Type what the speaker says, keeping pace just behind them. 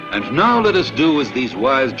And now let us do as these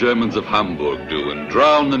wise Germans of Hamburg do and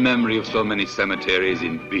drown the memory of so many cemeteries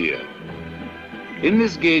in beer. In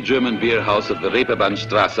this gay German beer house of the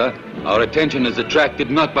Reeperbahn our attention is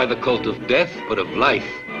attracted not by the cult of death, but of life.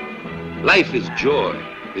 Life is joy,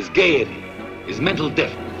 is gaiety, is mental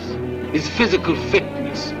deftness, is physical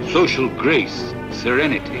fitness, social grace,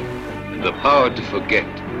 serenity, and the power to forget.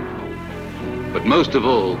 But most of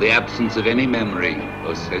all, the absence of any memory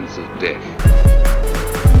or sense of death.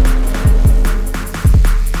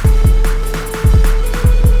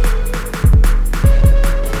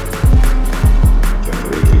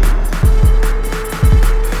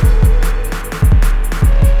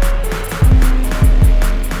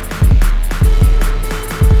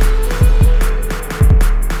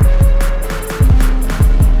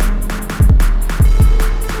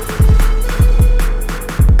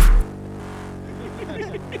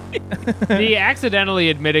 The accidentally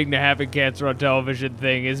admitting to having cancer on television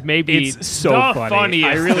thing is maybe it's so the funniest.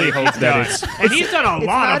 I really hope that it's... And he's done a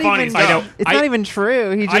lot of funny stuff. It's not even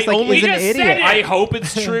true. He just is an idiot. I hope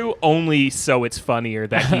it's true, only so it's funnier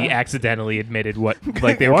that he accidentally admitted what.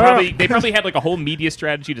 Like they probably had like a whole media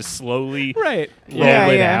strategy to slowly roll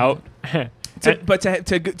it out. But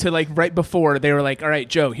to like right before they were like, all right,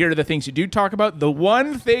 Joe, here are the things you do talk about. The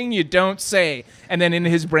one thing you don't say. And then in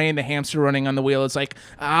his brain, the hamster running on the wheel is like,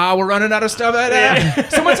 we're running out of stuff.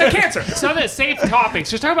 Someone said cancer. Some of the safe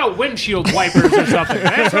topics. Just talk about windshield wipers or something.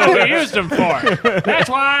 That's what we used them for. That's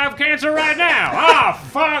why I have cancer right now. Oh,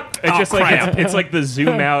 fuck. It's just crap. like it's like the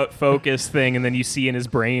zoom out focus thing, and then you see in his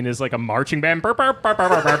brain is like a marching band. Burr, burr, burr, burr,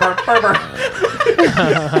 burr, burr, burr, burr.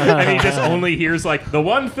 And he just only hears like the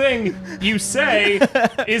one thing you say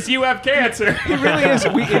is you have cancer. It really is.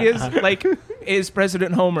 It is like is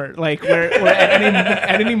President Homer, like where at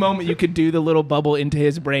any moment you could do the little bubble into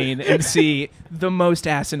his brain and see the most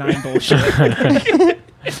asinine bullshit.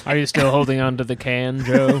 Are you still holding on to the can,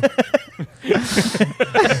 Joe?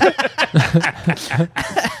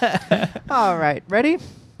 All right, ready?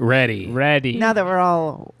 Ready. Now that we're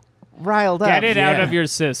all riled up. Get it out of your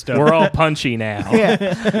system. We're all punchy now.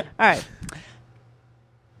 Yeah. All right.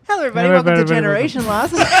 Hello, everybody. Welcome to Generation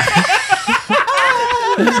Lost.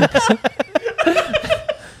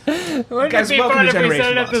 Wouldn't Guys, it be welcome fun to if we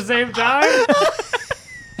said Generation it at the same time?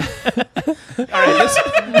 All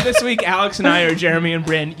right, this week Alex and I are Jeremy and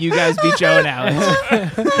Bryn. You guys be Joe and Alex.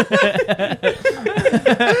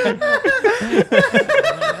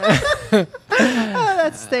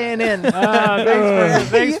 That's staying in.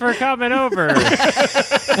 Thanks for coming over.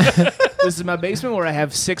 This is my basement where I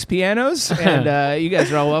have 6 pianos, and you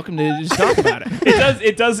guys are all welcome to just talk about it.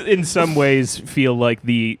 It does in some ways feel like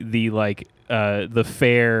the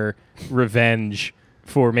fair revenge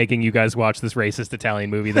for making you guys watch this racist Italian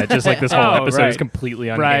movie that just like this whole episode is completely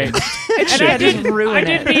unhinged. Right. And I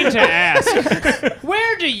didn't mean to ask,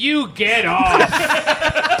 where do you get off?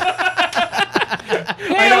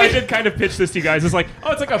 I know, I did kind of pitch this to you guys. It's like,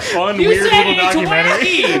 it's like a fun, You weird said little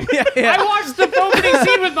documentary. I watched the opening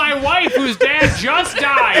scene with my wife, whose dad just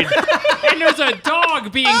died, and there's a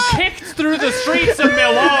dog being kicked through the streets of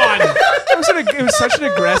Milan. It was such an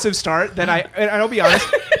aggressive start that I'll be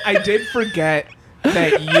honest, I did forget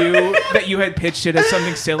that you had pitched it as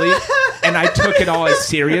something silly, and I took it all as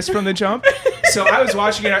serious from the jump. So I was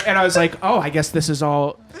watching it, and I was like, I guess this is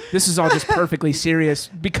all just perfectly serious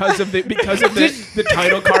because of the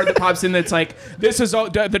title card that pops in. That's like, this is all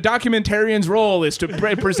the documentarian's role is to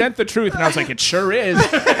present the truth, and I was like, it sure is.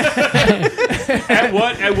 At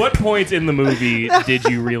what point in the movie did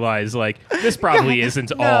you realize like this probably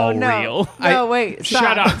isn't all real? No, wait.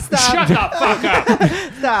 Stop. Shut the fuck up.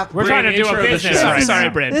 Stop. We're trying to do a business right Sorry,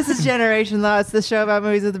 now. Bryn. This is Generation Lost, the show about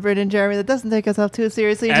movies with the Bryn and Jeremy that doesn't take itself too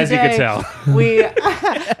seriously. As Today, you can tell. We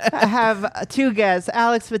have 2 guests,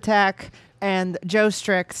 Alex Vitak and Joe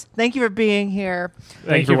Strix. Thank you for being here.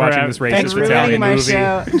 Thank you for watching this Thanks racist for ruining Italian my movie.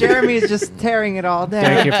 show. Jeremy is just tearing it all down.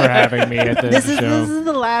 Thank you for having me at This the is show.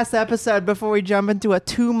 the last episode before we jump into a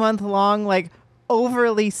 2-month-long, like,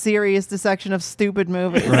 overly serious dissection of stupid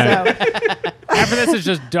movies. Right. So, After this is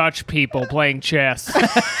just Dutch people playing chess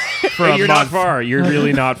for a You're month. not far. You're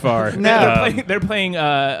really not far. No. They're playing fuck,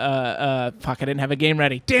 I didn't have a game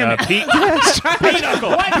ready. Damn it. Pinochle.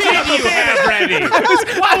 What did you have ready?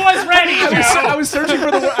 What was ready, Joe? Oh. I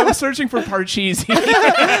was searching for Parcheesi.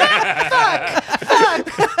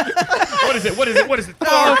 What is it?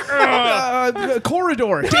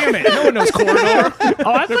 Corridor. Damn it. No one knows Corridor.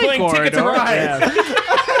 Oh, I played playing Ticket to Corridor. Ride.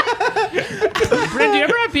 Bryn, do you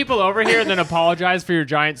ever have people over here and then apologize for your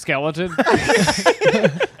giant skeleton?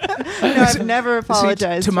 no, I've never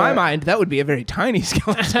apologized. To my for it. mind, that would be a very tiny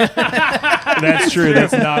skeleton. That's true.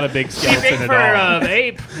 That's not a big Big skeleton for at all.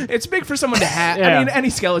 ape. It's big for someone to have. Yeah. I mean, any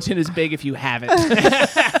skeleton is big if you have it.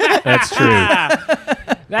 That's true.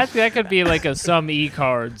 That could be like some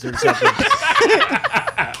e-cards or something.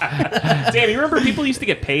 Damn, you remember people used to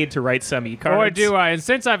get paid to write some e-cards? Boy, do I. And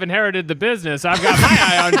since I've inherited the business, I've got my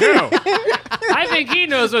eye on Joe. I think he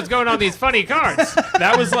knows what's going on these funny cards.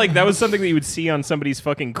 That was something that you would see on somebody's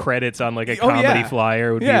fucking credits on like a comedy yeah. flyer.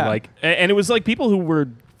 It would Yeah. be like, and it was like people who were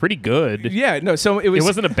pretty good. Yeah, no. So it It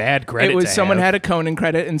wasn't a bad credit. It was to someone have. had a Conan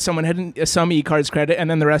credit and someone had some e-cards credit, and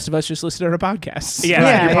then the rest of us just listed our podcasts. Yeah,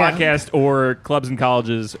 Yeah, your yeah. podcast or Clubs and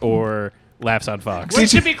Colleges or Laughs on Fox. Which,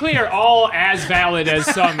 to be clear, all as valid as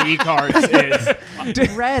some e-cards is.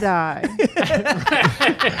 Red Eye,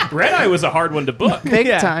 Red Eye was a hard one to book. big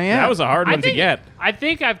Yeah. time. Yeah, That was a hard one to get. I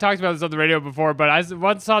think I've talked about this on the radio before, but I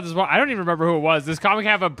once saw this one. I don't even remember who it was. This comic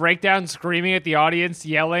have a breakdown screaming at the audience,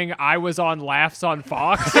 yelling, "I was on Laughs on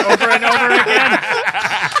Fox" over and over again.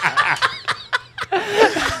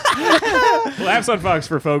 Laughs on Fox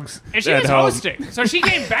for folks And she at was home. hosting, so she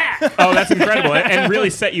came back. Oh, that's incredible, and really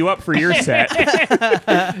set you up for your set.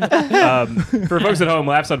 For folks at home,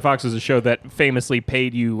 Laughs on Fox was a show that famously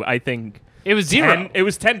paid you, I think. It was zero. It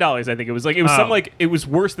was $10. I think it was like it was Oh. some like it was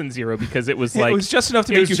worse than zero because it was like it was just enough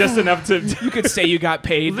to it make was you. just enough to You could say you got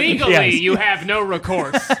paid. Legally, Yes. you have no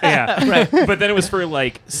recourse. yeah right. But then it was for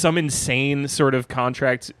like some insane sort of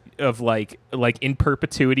contract of like in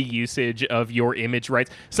perpetuity usage of your image rights.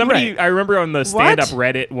 Somebody Right. I remember on the stand-up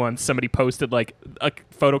What? Reddit once somebody posted like a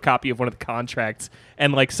photocopy of one of the contracts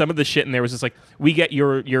and like some of the shit in there was just like we get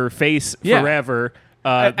your face Yeah. forever.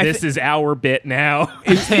 I This is our bit now.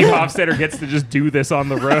 Steve Hofstetter gets to just do this on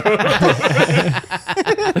the road.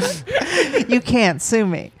 you can't sue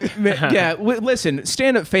me. Yeah, listen.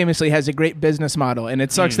 Stand-up famously has a great business model, and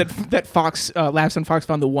it sucks that Fox Laughs on Fox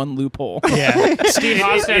found the one loophole. Yeah. Steve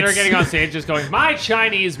Hofstetter getting on stage just going, "My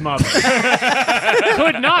Chinese mother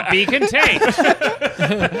could not be contained."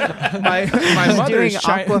 my Doing mother's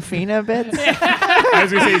Aquafina bits. I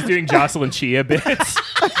was gonna say he's doing Jocelyn Chia bits.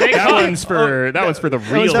 They That call it- one's for the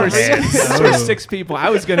real Those heads. were 6 people. I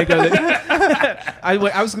was gonna go. I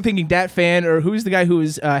was thinking Dat Fan, or who's the guy who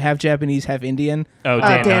is half Japanese, half Indian? Oh,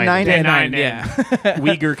 Dan Dan Nine. Nine. Dan Nine. Yeah,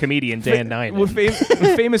 Uyghur comedian Dan Nine.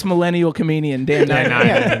 famous millennial comedian Dan Dan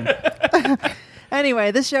Nine. Nine.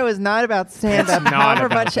 Anyway, this show is not about stand-up, not however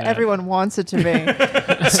about much that. everyone wants it to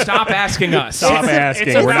be. Stop asking us. Stop asking.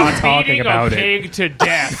 It's We're about not talking beating about a it. pig to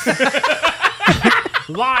death.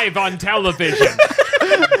 Live on television.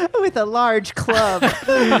 With a large club.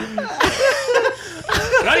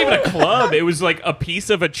 Not even a club. It was like a piece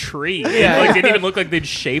of a tree. Yeah. It like, didn't even look like they'd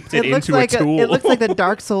shaped it, looks into like a tool. it looks like the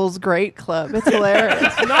Dark Souls Great Club. It's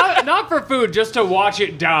hilarious. Not for food, just to watch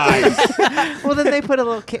it die. Well, then they put a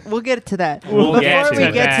little. We'll get to that. We'll Before get we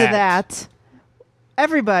to get to that. that,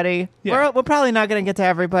 everybody, Yeah. we're probably not going to get to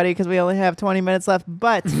everybody because we only have 20 minutes left.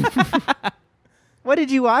 But what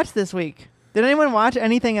did you watch this week? Did anyone watch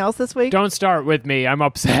anything else this week? Don't start with me. I'm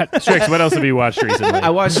upset. Strix, what else have you watched recently? I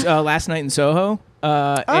watched Last Night in Soho.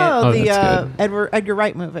 And- Oh, the that's Edgar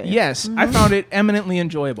Wright movie. yes, I found it eminently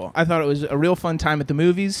enjoyable. I thought it was a real fun time at the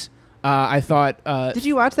movies. I thought Did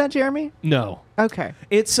you watch that, Jeremy? no. Okay.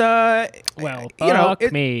 it's Well, you know,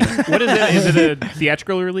 fuck me. What is it? Is it a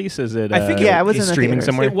theatrical release? Is it? I think Yeah, it was in the streaming theaters.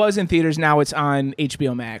 somewhere. It was in theaters. Now it's on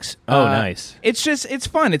HBO Max. Oh, nice. It's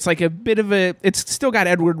fun. It's like a bit of a. It's still got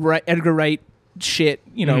Edgar Wright shit.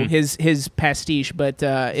 You know, his pastiche, but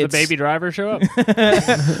The it's Baby Driver show up?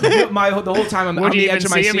 the whole time I'm on Wouldn't the even edge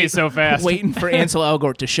of my see me seat, so fast. waiting for Ansel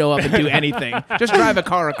Elgort to show up and do anything. Just drive a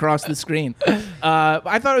car across the screen.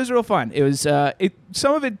 I thought it was real fun. It was.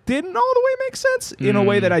 Some of it didn't all the way make sense in a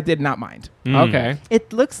way that I did not mind. Okay.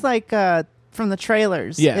 It looks like from the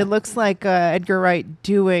trailers. Yeah. It looks like Edgar Wright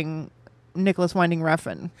doing Nicholas Winding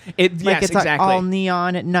Refn. It Like yes, it's like exactly. all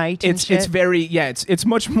neon at night. And it's shit. very it's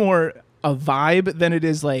much more a vibe than it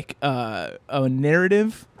is like a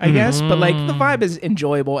narrative, I guess. But like the vibe is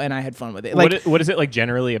enjoyable, and I had fun with it. Like What is it like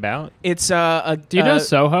generally about? it's a Do you know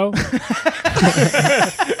Soho?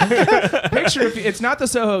 picture. It's not the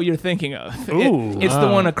Soho you're thinking of. Ooh. It's the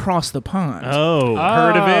one across the pond. Oh,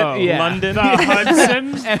 heard of it? yeah. London. The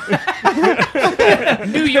Hudson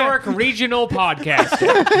New York Regional Podcast.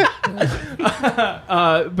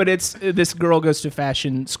 But it's this girl goes to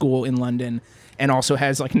fashion school in London, and also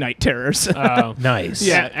has like night terrors. Oh, Nice.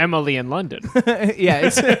 Yeah. Emily in London. Yeah,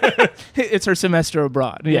 it's her semester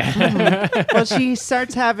abroad. Yeah. Well, she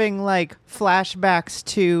starts having like flashbacks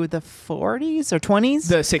to the 40s or 20s,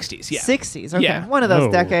 The 60s. Yeah. 60s. Okay, Yeah. one of those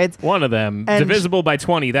Oh, decades. One of them. And- Divisible by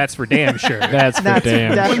 20, that's for damn sure. That's for That's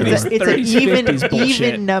damn definitely sure. it's an 30s, 50s bullshit.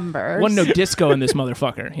 even numbers. Wasn't no disco in this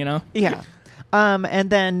motherfucker, you know? Yeah. And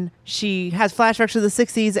then she has flashbacks to the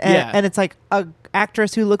 60s, and, Yeah. and it's like a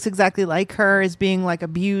actress who looks exactly like her is being like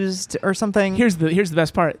abused or something. Here's the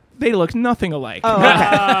best part. They look nothing alike. Oh, Oh,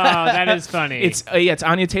 that is funny. It's it's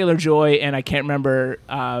Anya Taylor-Joy, and I can't remember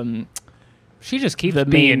she just keeps the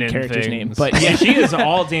being main in character's things. name, but Yeah, yeah, she is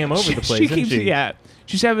all damn over the place, she isn't keeps she? yeah.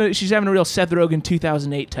 She's having a real Seth Rogen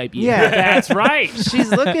 2008 type year. Yeah. That's right.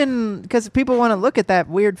 She's looking because people want to look at that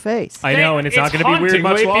weird face. I know, and it's not It's going to be weird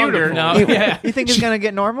much hauntingly longer. beautiful. No, yeah. You think it's gonna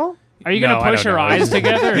get normal? Are you No, gonna I push don't her know. eyes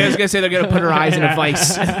together? I was gonna say they're gonna put her eyes in a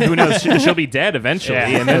vice. Who knows? She'll be dead eventually, Yeah,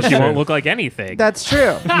 and then that's she won't true. look like anything. That's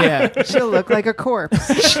true. Yeah. She'll look like a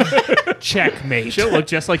corpse. Checkmate. She'll look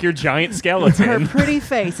just like your giant Her skeleton. pretty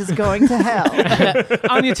face is going to hell.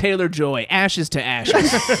 Anya Taylor-Joy, ashes to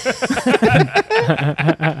ashes.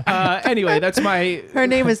 Anyway, that's my Her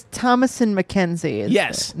name is Thomasin McKenzie. Is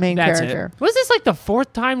Yes, the main that's it. character. Was this like the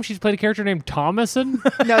 4th time she's played a character named Thomason?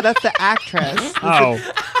 No, that's the actress. Oh.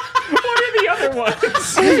 What are the other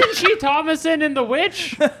ones? Isn't she Thomason in The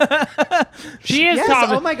Witch? She is Yes,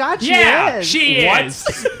 Thomas. oh my God, she yeah, is. she What?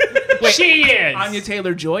 is. She is. Anya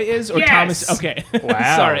Taylor-Joy is or Yes. Thomas. Okay,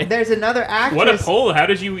 Wow. sorry. There's another actress. What a poll. How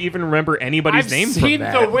did you even remember anybody's I've name seen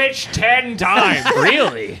from The that? Witch 10 times.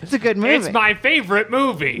 Really? It's a good movie. It's my favorite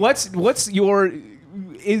movie. What's your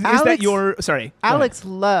is that Alex- your sorry? go ahead. Alex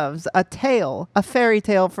loves a fairy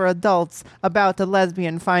tale for adults about a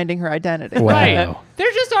lesbian finding her identity. Right.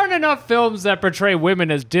 There just aren't enough films that portray women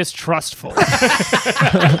as distrustful. Do you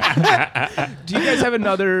guys have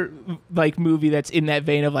another like movie that's in that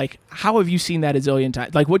vein of like how have you seen that a zillion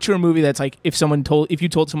times? Like what's your movie that's like if you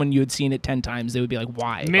told someone you had seen it 10 times they would be like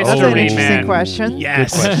why? Mystery That's an interesting Man. question.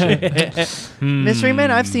 Yes. Mystery Man,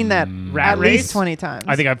 I've seen that Rat at Race? least 20 times.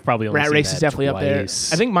 I think I've probably only Rat seen Race that is definitely up there.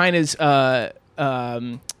 twice. I think mine is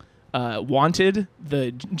Wanted,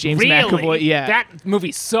 the James Really? McAvoy. Yeah. That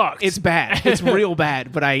movie sucks. it's bad. It's real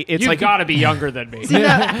bad, but it's You've like got to be younger than me. See,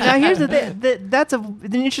 now here's the thing. That's an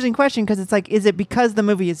interesting question because it's like, is it because the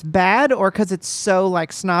movie is bad or because it's so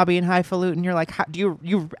like snobby and highfalutin? You're like, do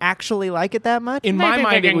you actually like it that much? in my Maybe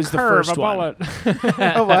mind they it can was the curve first a one.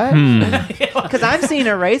 bullet. Oh, what? Because I've seen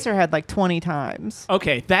Eraserhead like 20 times.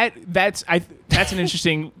 Okay, that's an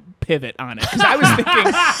interesting pivot on it because I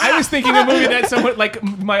was thinking a movie that someone like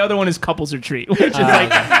my other one is Couples Retreat,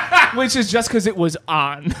 which is just because it was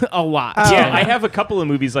on a lot. Yeah, I have a couple of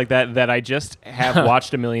movies like that I just have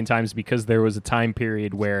watched a million times because there was a time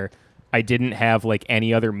period where I didn't have like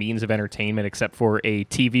any other means of entertainment except for a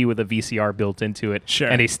TV with a VCR built into it Sure.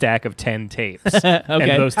 and a stack of 10 tapes. Okay.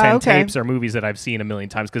 And those 10 okay. tapes are movies that I've seen a million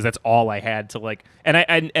times because that's all I had to like. And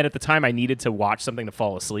and at the time I needed to watch something to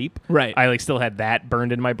fall asleep. Right. I like still had that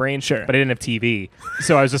burned in my brain. Sure. But I didn't have TV.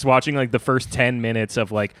 So I was just watching like the first 10 minutes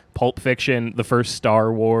of like Pulp Fiction, the first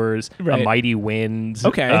Star Wars, Right. A Mighty Wind.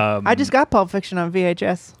 Okay. I just got Pulp Fiction on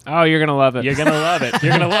VHS. Oh, you're going to love it. You're gonna love it.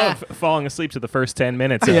 You're gonna love falling asleep to the first 10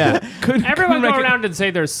 minutes. Of yeah. it. Everyone go around and say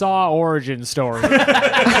their Saw origin story.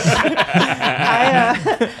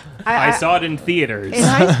 I saw it in theaters. In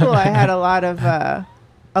high school, I had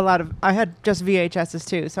I had just VHSs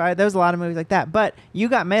too, so there was a lot of movies like that. But You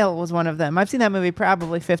Got Mail was one of them. I've seen that movie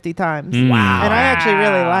probably 50 times. Wow. And I actually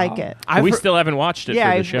really like it. We still haven't watched it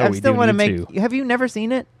Yeah, for the show. I We still do want to need make. to. Have you never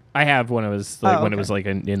seen it? I have when it was like Oh, when it okay. was like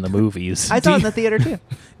in the movies. I saw it in the theater too.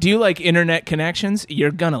 Do you like internet connections?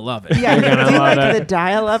 You're gonna love it. Yeah. Do you love like it. the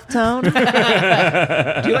dial-up tone? Do you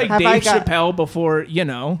like Have I Dave got- Chappelle before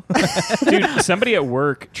Dude, somebody at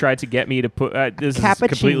work tried to get me to put this is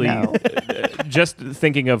completely Cappuccino. just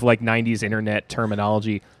thinking of like 90s internet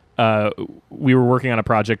terminology. We were working on a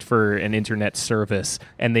project for an internet service,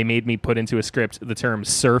 and they made me put into a script the term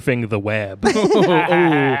 "surfing the web."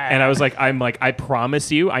 And I was like, I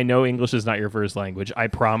promise you, I know English is not your first language. I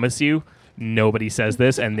promise you, nobody says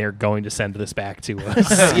this, and they're going to send this back to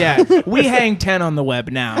us. yeah, we hang 10 on the web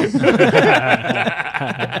now.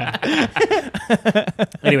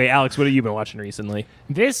 Anyway, Alex, what have you been watching recently?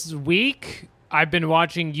 This week, I've been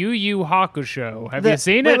watching Yu Yu Hakusho. Have you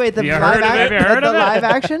seen it? Wait, the Have you live heard of it? Have you heard the of it? live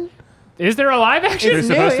action? Is there a live action? There's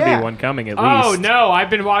new, supposed to yeah. be one coming at Oh least. no, I've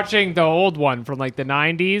been watching the old one from like the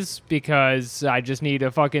 90s because I just need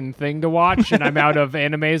a fucking thing to watch and I'm out of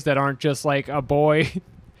animes that aren't just like a boy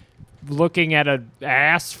looking at an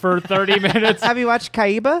ass for 30 minutes. Have you watched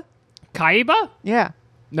Kaiba? Kaiba? Yeah.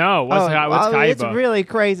 No, what's Kaiba? It's really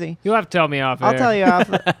crazy. You'll have to tell me off I'll air. tell you off.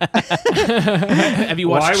 Have you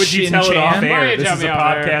watched Why would you Shin-Chan? tell it off Why air? you This tell is me a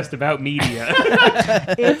off air? podcast about media.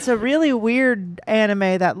 It's a really weird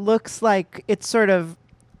anime that looks like it's sort of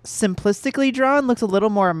simplistically drawn, looks a little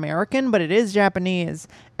more American, but it is Japanese.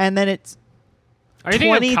 And then it's Are you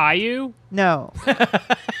thinking 20 of Caillou? no.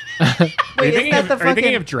 Are you Wait, thinking is of, that the are you thinking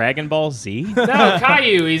fucking? of Dragon Ball Z? No,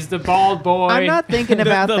 Caillou. He's the bald boy. I'm not thinking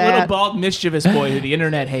about the that. little bald mischievous boy who the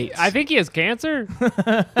internet hates. I think he has cancer.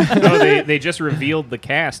 No, they just revealed the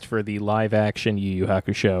cast for the live action Yu Yu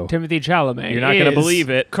Hakusho. Timothy Chalamet. You're not gonna is believe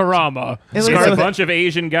it. Karama. It It's looks a like bunch of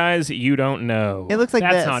Asian guys you don't know. It looks like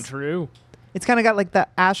That's this. not true. It's kind of got like the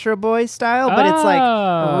Astro Boy style, but it's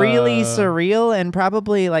like really surreal and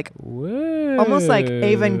probably like Whoa. almost like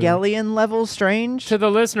Evangelion level strange. To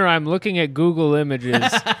the listener, I'm looking at Google Images.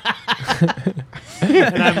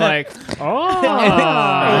 And I'm like,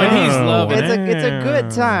 and he's loving It's a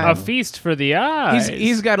good time. a feast for the eyes.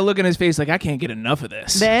 He's got a look in his face like, I can't get enough of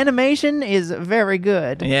this. The animation is very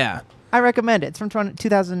good. Yeah. I recommend it. It's from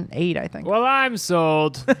 2008, I think. Well, I'm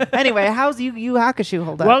sold. Anyway, how's Yu Yu Hakusho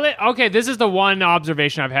hold up? Well, okay, this is the one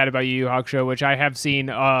observation I've had about Yu Yu Hakusho, which I have seen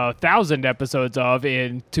 1,000 episodes of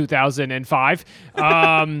in 2005.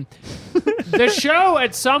 The show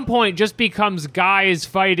at some point just becomes guys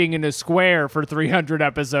fighting in a square for 300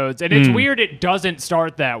 episodes, and it's weird it doesn't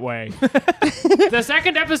start that way. The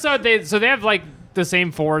second episode, they have like the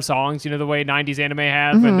same 4 songs, you know, the way 90s anime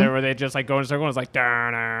have, and where they just like go in a circle and it's like,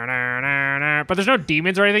 da, da, da, da, da. But there's no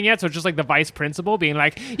demons or anything yet, so it's just like the vice principal being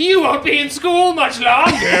like, you won't be in school much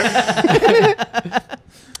longer.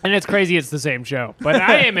 And it's crazy it's the same show. But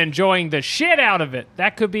I am enjoying the shit out of it.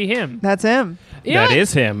 That could be him. That's him. You know That what?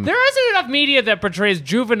 is him. There isn't enough media that portrays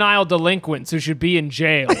juvenile delinquents who should be in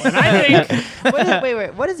jail. And I think,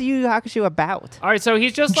 Wait. What is Yu Yu Hakusho about? all right, so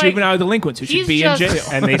he's just like, Juvenile delinquents who should he's be just- in jail.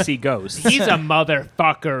 And they see ghosts. he's a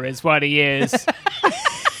motherfucker is what he is.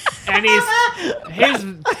 And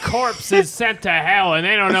his corpse is sent to hell, and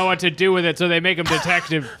they don't know what to do with it, so they make him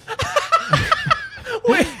detective.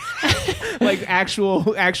 Like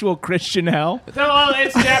actual Christian hell. Well,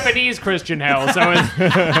 it's Japanese Christian hell, so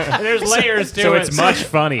there's layers to So it. it's much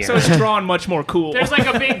funnier. So it's drawn much more cool. There's like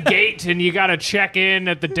a big gate, and you got to check in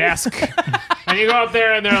at the desk. And you go up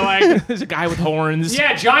there, and they're like, There's a guy with horns.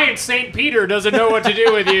 yeah, giant St. Peter doesn't know what to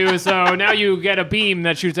do with you, so now you get a beam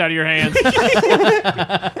that shoots out of your hands.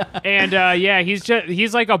 And yeah,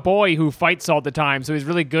 he's like a boy who fights all the time, so he's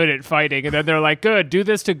really good at fighting. And then they're like, good, do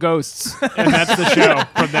this to ghosts. And that's the show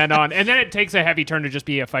from then on. And then it takes a heavy turn to just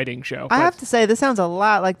be a fighting show. I But have to say, this sounds a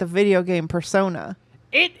lot like the video game Persona.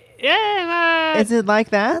 Is it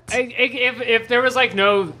like that? If there was like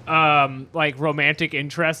no like romantic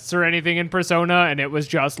interests or anything in Persona, and it was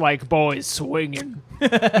just like boys swinging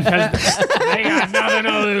because they got nothing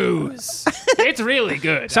to lose, it's really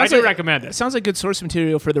good. I do recommend it. Sounds like good source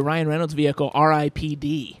material for the Ryan Reynolds vehicle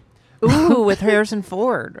R.I.P.D. Ooh, with Harrison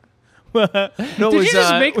Ford. No, Did you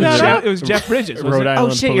just make that up? It was Jeff Bridges. wasn't Rhode it?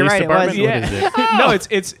 Island shit, you're Police right, it was. Department? Yeah. What is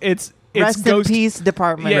it? No, it's Rest Ghost. in Peace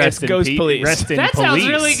Department. Yeah, Rest it's Ghost in Police. Rest in That police. sounds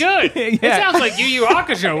really good. It Yeah. sounds like Yu Yu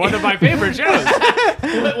Hakusho, one of my favorite shows.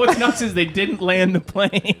 What's nuts is they didn't land the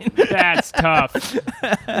plane. That's tough.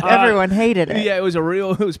 Everyone hated it. Yeah, it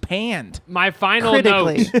was panned. My final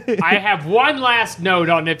Critically. note. I have one last note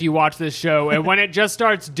on if you watch this show, and when it just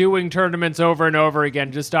starts doing tournaments over and over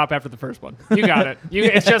again, just stop after the first one. You got it.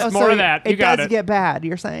 It's just Oh, more so of that. You It got does it. get bad,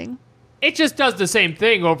 you're saying? It just does the same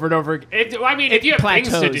thing over and over. I mean, if you have things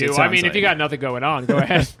to plateaus, do, it I mean, sounds if you like. got nothing going on, go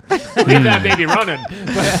ahead. Leave that baby running.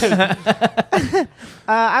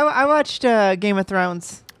 I watched Game of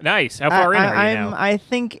Thrones. Nice. How far in are you I'm, now? I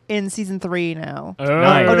think in season 3 now.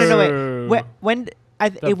 Nice. Oh no! Wait. When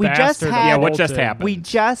we just bastard had Yeah, what just Bolton. happened? we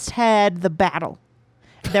just had the battle.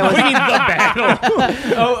 There was the battle.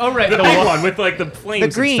 Oh, right. The big one with like the flames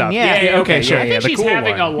and green, stuff. yeah. yeah, Okay, sure. I think the she's cool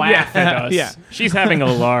having a one. laugh at us. Yeah. She's having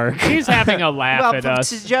a lark. She's having a laugh well, at us.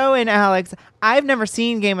 to Joe and Alex. I've never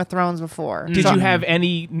seen Game of Thrones before. Did So- you have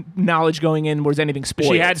any knowledge going in? Was anything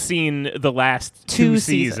spoiled? She had seen the last Two two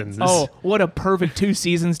seasons. seasons. Oh, what a perfect 2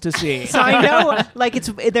 seasons to see. So I know, like,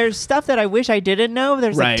 there's stuff that I wish I didn't know.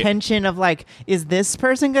 There's Right. like tension of like, is this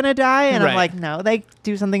person gonna die? And I'm Right. like, no, they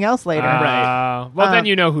do something else later. Well, then Um,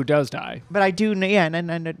 you know who does die. But I do know, yeah,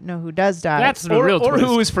 and I know who does die. That's the or real or twist.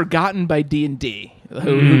 who was forgotten by D&D.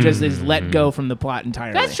 who just is let go from the plot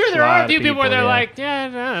entirely. That's true. There are a few people where they're like, yeah,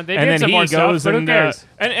 no, they And did then some he more goes stuff, but who and, cares?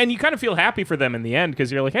 and you kind of feel happy for them in the end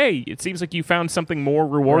because you're like, hey, it seems like you found something more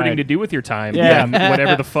rewarding Right. to do with your time Yeah. than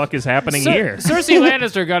whatever the fuck is happening here. Cersei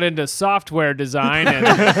Lannister got into software design, and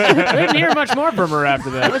I didn't hear much more from her after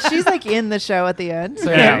that. Well, she's like in the show at the end.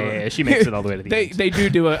 So Yeah, she makes it all the way to the end. They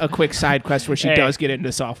do a quick side quest where she Hey. does get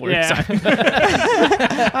into software. Yeah.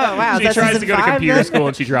 Oh wow, She that's tries season to go to 5 computer then? school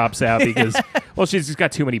and she drops out because, well, she's just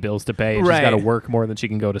got too many bills to pay. And Right. She's got to work more than she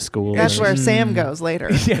can go to school. That's And- where Sam goes later.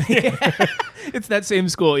 It's that same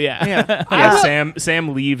school, yeah. Yeah. Yeah,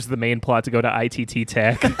 Sam leaves the main plot to go to ITT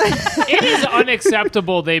Tech. It is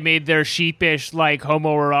unacceptable they made their sheepish, like,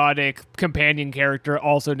 homoerotic companion character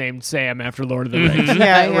also named Sam after Lord of the Rings.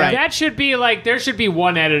 Yeah, yeah. Right. That should be like, there should be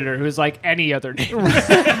one editor who's like any other name. Go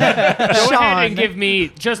ahead Sean. and give me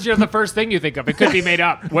just the first thing you think of. It could be made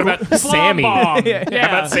up. What about Flom Sammy? Bomb. How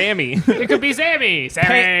about Sammy? It could be Sammy.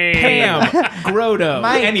 Sammy. Pam, Grotto,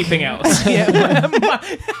 Mike. anything else.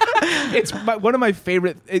 It's one of my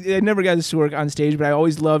favorite. I never got this to work on stage, but I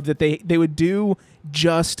always loved that they would do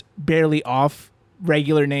just barely off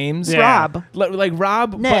regular names. Yeah. Rob. Like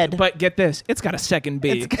Rob, Ned. But get this, it's got a second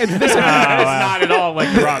B. It's not at all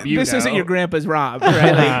like Rob. This know. isn't your grandpa's Rob,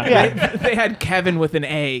 right? Like, they had Kevin with an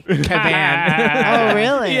A, Kevin. Oh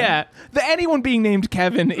really? Yeah, anyone being named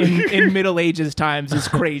Kevin in Middle Ages times is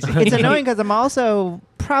crazy. It's annoying because I'm also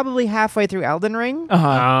probably halfway through Elden Ring. Uh-huh.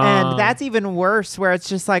 And that's even worse, where it's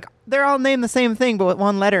just like they're all named the same thing, but with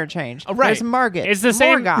one letter changed. Oh, right. There's Margit. It's the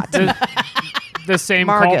same. Morgoth. The same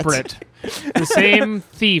Margit. culprit. The same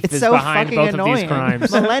thief It's is so behind fucking both annoying. of these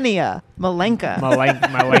crimes. Millennia, Malenka,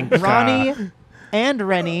 Malenka. Ronnie, and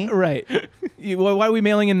Rennie. Right. Why are we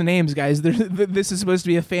mailing in the names, guys? This is supposed to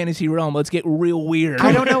be a fantasy realm. Let's get real weird.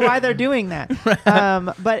 I don't know why they're doing that,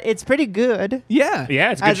 but it's pretty good. Yeah.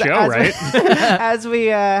 Yeah, it's a good show, right? As we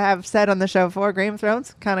have said on the show before, Game of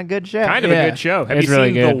Thrones, kind of good show. Kind of Yeah. a good show. Have It's you really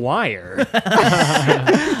seen good. The Wire?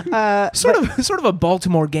 Sort of a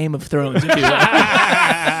Baltimore Game of Thrones, if you will.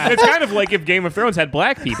 It's kind of like if Game of Thrones had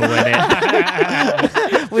black people in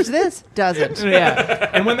it. Which this doesn't. Yeah.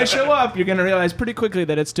 And when they show up, you're going to realize pretty quickly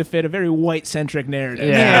that it's to fit a very white-centric narrative.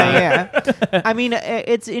 Yeah. I mean,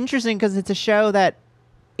 it's interesting because it's a show that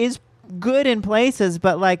is good in places,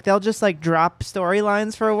 but like they'll just like drop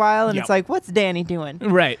storylines for a while, and Yep. it's like, what's Dany doing?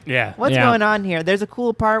 Right. Yeah. What's Yeah. going on here? There's a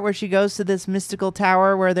cool part where she goes to this mystical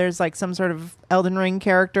tower where there's like some sort of Elden Ring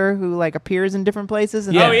character who like appears in different places.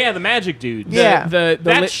 And Yeah. Oh yeah, the magic dude. Yeah. The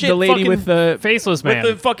That shit the lady fucking with the... Faceless With man.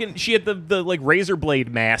 the fucking, she had the like razor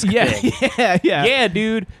blade mask Yeah. thing. Yeah. Yeah,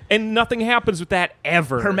 dude, and nothing happens with that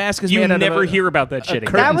ever. Her mask is you made out of never a- hear about that shit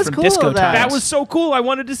again. That was from cool, Disco though. Times. That was so cool. I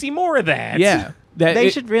wanted to see more of that. Yeah. they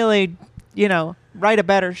should really, write a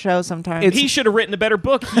better show sometimes. He should have written a better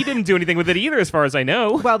book. He didn't do anything with it either, as far as I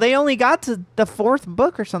know. Well, they only got to the 4th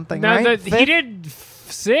book or something, No, right? he Fifth? did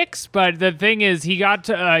 6, but the thing is, he got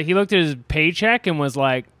to, he looked at his paycheck and was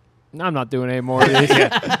like, I'm not doing any more of these.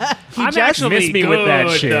 I'm just actually missed me with that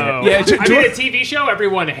good, shit. though. Yeah, I made a TV show.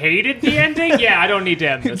 Everyone hated the ending. Yeah, I don't need to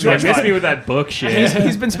end this. Yeah, That's missed fine. me with that book shit.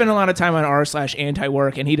 He's been spending a lot of time on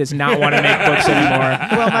r/anti-work, and he does not want to make books anymore.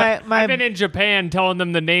 Well, my I've been in Japan telling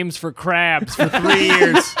them the names for crabs for 3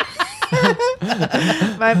 years.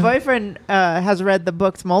 my boyfriend has read the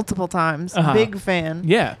books multiple times. Big fan.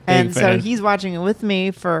 Yeah. And Big so fan. he's watching it with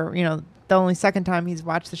me for, the only second time he's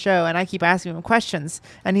watched the show, and I keep asking him questions,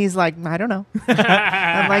 and he's like, I don't know.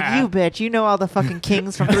 I'm like, you bitch, you know all the fucking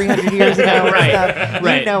kings from 300 years ago and stuff.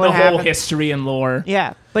 Right. You know the what whole happened. history and lore.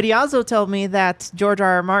 Yeah. But he also told me that George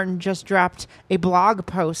R.R. Martin just dropped a blog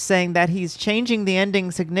post saying that he's changing the ending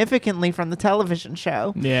significantly from the television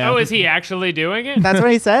show. Yeah. Oh, is he actually doing it? That's what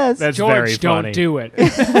he says. That's very George, don't funny. do it.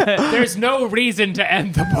 There's no reason to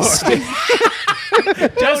end the book.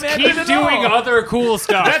 Just end keep it at doing all. other cool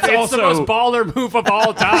stuff. That's it's the also- most baller move of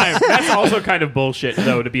all time. That's also kind of bullshit,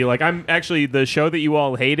 though, to be like, I'm actually the show that you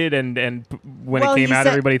all hated, and when Well, it came he out,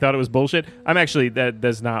 said- everybody thought it was bullshit. I'm actually,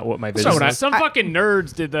 that's not what my business what I- is. Some fucking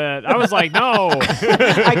nerds did that. I was like, no.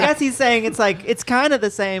 I guess he's saying it's kind of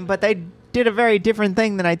the same, but they did a very different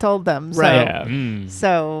thing than I told them. So, Right.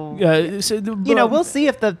 Yeah. so we'll see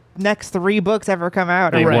if the next 3 books ever come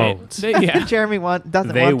out. They or Right. won't. Yeah. Jeremy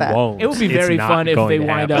doesn't They want that. won't. It would be It's very not fun if going they to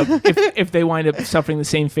wind happen. up if they wind up suffering the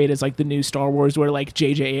same fate as like the new Star Wars, where like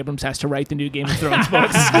J.J. Abrams has to write the new Game of Thrones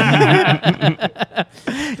books.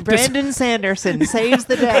 Brandon Sanderson saves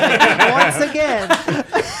the day once again.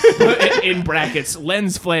 In brackets,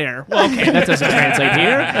 lens flare. Well, okay, that doesn't translate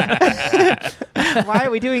here. Why are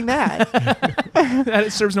we doing that?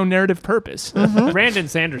 That serves no narrative purpose. Brandon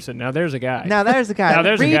Sanderson. Now there's a guy. Now there's a guy. Now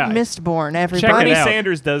there's a Read guy. Mistborn, everybody. Check it Bernie out.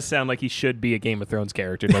 Sanders does sound like he should be a Game of Thrones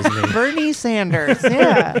character, doesn't he? Bernie Sanders.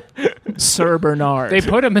 Yeah. Sir Bernard. They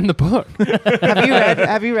put him in the book.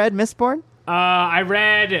 Have you read Mistborn? I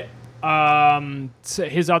read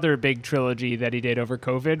his other big trilogy that he did over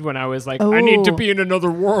COVID when I was like, I need to Oh. be in another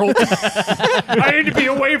world. I need to be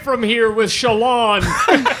away from here with Shallan.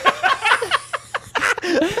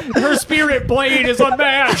 Her spirit blade is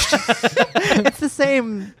unmatched. It's the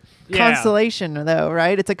same Yeah. constellation, though,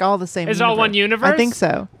 right? It's like all the same. It's all one universe? I think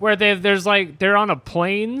so. Where there's like they're on a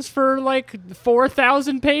planes for like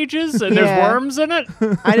 4,000 pages and there's Yeah. worms in it.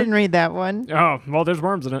 I didn't read that one. Oh, well, there's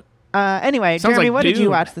worms in it. Anyway, Sounds Jeremy, like what did you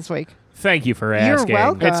Dune. watch this week? Thank you for You're asking.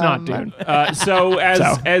 welcome. It's not Dune. So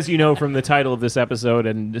as you know from the title of this episode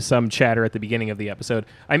and some chatter at the beginning of the episode,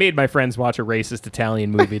 I made my friends watch a racist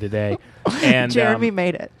Italian movie today, and Jeremy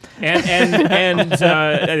made it. it's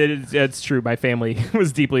true. My family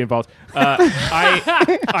was deeply involved.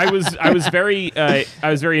 I was very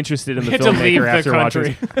interested in the had to leave filmmaker the after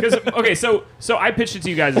watching. country. Because so I pitched it to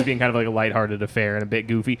you guys as being kind of like a lighthearted affair and a bit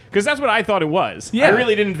goofy because that's what I thought it was. Yeah. I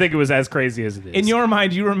really didn't think it was as crazy as it is. In your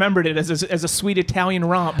mind, you remembered it as a sweet Italian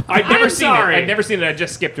romp. I'd never I'm seen sorry. it. I'd never seen it. I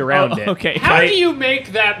just skipped around it. Okay. How do you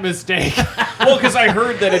make that mistake? Well, because I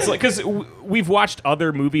heard that it's like because we've watched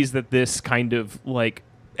other movies that this kind of like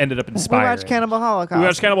ended up We inspiring. watched Cannibal Holocaust. We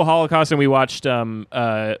watched Cannibal Holocaust, and we watched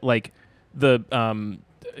like the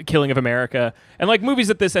Killing of America, and like movies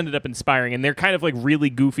that this ended up inspiring, and they're kind of like really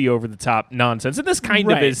goofy, over the top nonsense, and this kind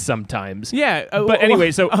of Right. is sometimes. Yeah, But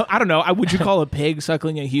anyway, so- I don't know. Would you call a pig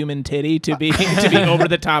suckling a human titty to be over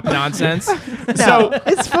the top nonsense? No,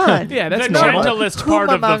 it's fun. Yeah, that's The normal. gentlest Whom part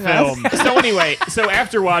of the among us? film. So anyway, so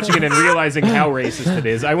after watching it and realizing how racist it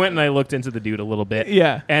is, I went and I looked into the dude a little bit.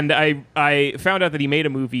 Yeah. And I found out that he made a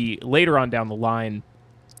movie later on down the line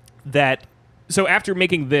that so after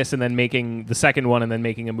making this and then making the second one and then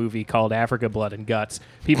making a movie called Africa Blood and Guts,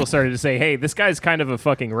 people started to say, "Hey, this guy's kind of a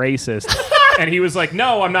fucking racist." And he was like,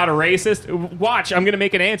 "No, I'm not a racist. Watch, I'm going to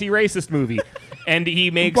make an anti-racist movie." And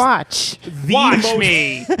he makes Watch. the Watch most-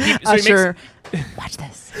 me. Usher. Watch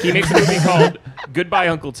this. He makes a movie called Goodbye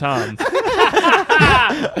Uncle Tom,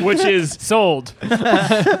 which is Sold.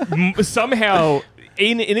 somehow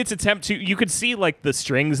in its attempt to, you could see like the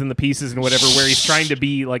strings and the pieces and whatever where he's trying to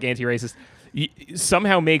be like anti-racist,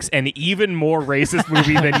 somehow makes an even more racist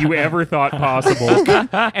movie than you ever thought possible.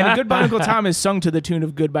 And Goodbye Uncle Tom is sung to the tune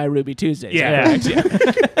of Goodbye Ruby Tuesday. Yeah.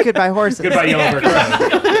 Goodbye, horses. Goodbye Yellow Brick Road.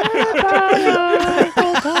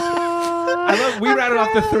 I love. We rattled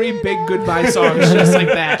off the 3 big goodbye songs just like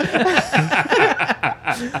that.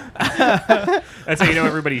 That's how you know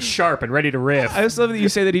everybody's sharp and ready to riff. I just love that you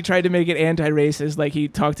say that he tried to make it anti-racist, like he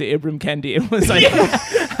talked to Ibram Kendi. It was like,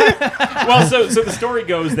 Well, so the story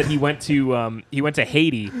goes that he went to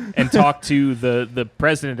Haiti and talked to the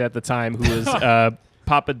president at the time, who was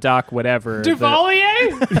Papa Doc whatever.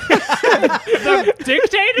 Duvalier? The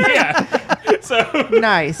dictator? Yeah. So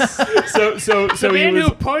Nice. so The he man was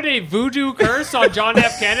who put a voodoo curse on John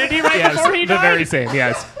F. Kennedy right before he the died? very same.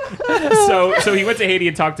 Yes. So he went to Haiti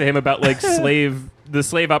and talked to him about like the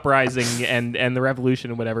slave uprising and the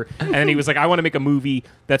revolution and whatever. And then he was like, I want to make a movie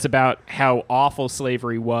that's about how awful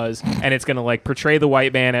slavery was, and it's going to like portray the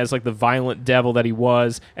white man as like the violent devil that he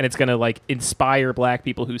was, and it's going to like inspire black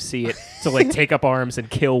people who see it to like take up arms and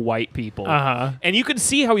kill white people. Uh-huh. And you can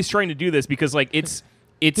see how he's trying to do this because like it's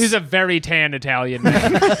He's a very tan Italian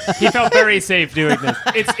man. He felt very safe doing this.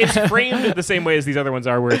 it's framed the same way as these other ones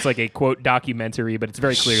are, where it's like a quote documentary, but it's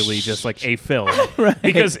very clearly just like a film.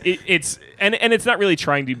 Because it's not really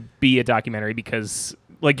trying to be a documentary, because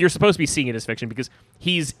like you're supposed to be seeing it as fiction because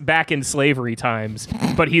he's back in slavery times,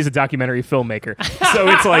 but he's a documentary filmmaker. So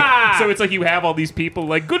it's like you have all these people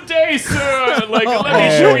like, "Good day, sir. Like, let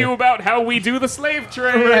me show you about how we do the slave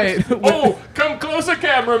trade." Right. Oh, come closer,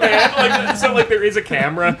 cameraman. Like, so like there is a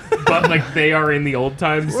camera, but like they are in the old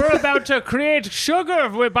times. We're about to create sugar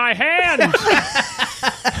by hand.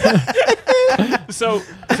 So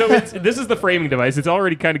this is the framing device. It's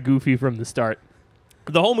already kind of goofy from the start.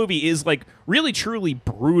 The whole movie is like really truly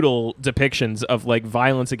brutal depictions of like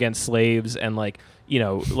violence against slaves and like, you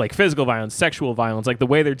know, like physical violence, sexual violence, like the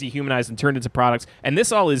way they're dehumanized and turned into products. And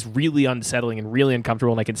this all is really unsettling and really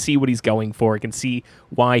uncomfortable, and I can see what he's going for. I can see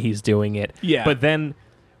why he's doing it. Yeah. But then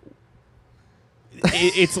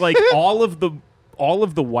it's like all all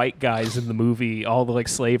of the white guys in the movie, all the like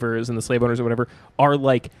slavers and the slave owners or whatever, are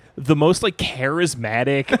like the most like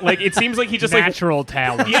charismatic. Like it seems like he just Natural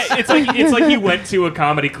talent. Yeah, it's like he went to a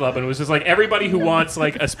comedy club and was just like, everybody who wants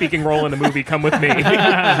like a speaking role in a movie, come with me.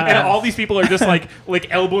 And all these people are just like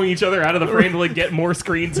elbowing each other out of the frame to like get more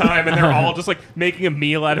screen time, and they're all just like making a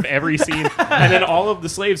meal out of every scene. And then all of the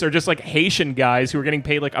slaves are just like Haitian guys who are getting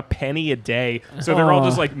paid like a penny a day, so they're all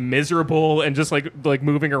just like miserable and just like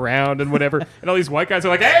moving around and whatever. And all these white guys are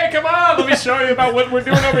like, hey, come on, let me show you about what we're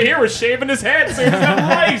doing over here. We're shaving his head so he doesn't have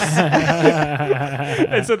rice.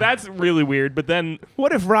 And so that's really weird. But then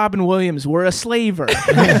What if Robin Williams were a slaver?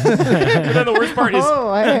 but then the worst part is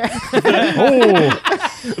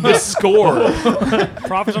the score.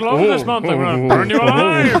 Profits are low this month. They're going to burn you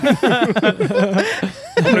alive.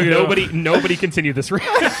 Nobody continue this.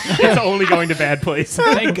 It's only going to bad places.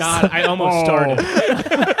 Thank God, I almost started.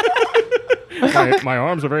 My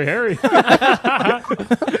arms are very hairy.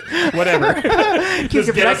 Whatever. Keep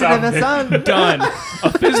your get us present in out the sun. Done.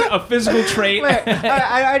 A physical trait. Wait,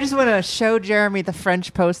 I just want to show Jeremy the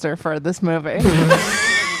French poster for this movie.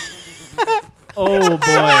 Oh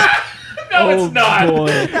boy. No, it's not.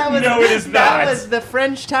 Boy. No, it is That not. was the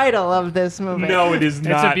French title of this movie. No, it is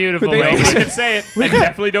not. It's a beautiful But they- movie. I can say it. I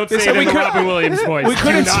definitely don't say said it we in the could- Robin Williams voice. we Do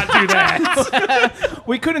couldn't- not do that.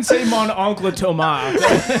 We couldn't say Mon Oncle Thomas.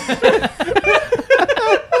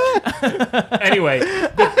 Anyway,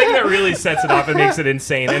 the thing that really sets it off and makes it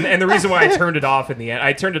insane, and the reason why I turned it off in the end,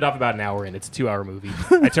 I turned it off about an hour in. It's a 2-hour movie.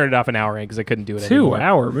 I turned it off an hour in because I couldn't do it anymore.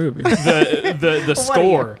 2-hour movie. The What are you,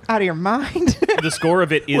 score, out of your mind? the score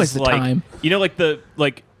of it What's is the like time? you know, like the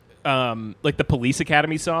Police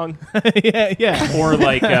Academy song, yeah. or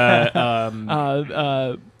like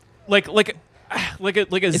like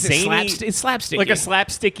a Is it zany, it's slapsticky. like a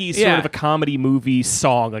slapsticky sort Yeah. of a comedy movie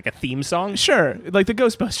song, like a theme song. Sure, like the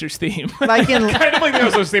Ghostbusters theme. like in Kind of like the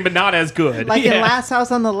Ghostbusters theme, but not as good. in Last House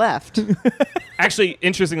on the Left. Actually,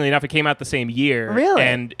 interestingly enough, it came out the same year. Really?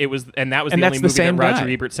 And that was And the only that's the movie that same Roger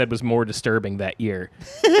guy. Ebert said was more disturbing that year.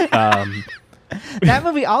 That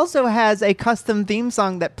movie also has a custom theme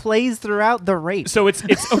song that plays throughout the race. So it's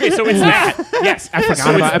okay. So it's that. Yes, I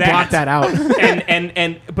Forgot about. I blocked that out.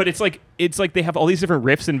 But it's like they have all these different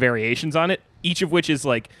riffs and variations on it, each of which is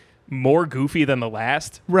like more goofy than the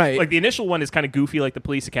last. Right. Like the initial one is kind of goofy, like the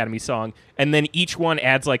Police Academy song, and then each one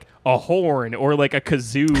adds like a horn or like a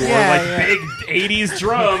kazoo or big 80s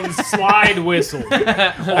drums, Slide whistle.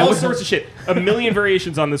 all sorts of shit. A million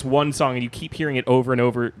variations on this one song, and you keep hearing it over and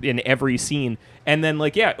over in every scene. And then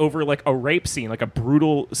over like a rape scene, like a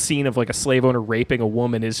brutal scene of like a slave owner raping a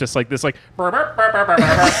woman is just like this like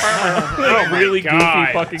really goofy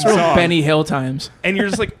fucking It's real song. Benny Hill times. And you're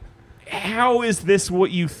just like, how is this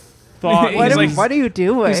what you thought? What What are you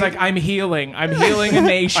doing? He's like, I'm healing a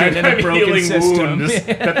nation in a I'm broken healing system. wounds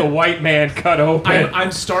that the white man cut open.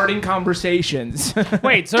 I'm starting conversations.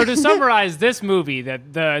 Wait, so to summarize this movie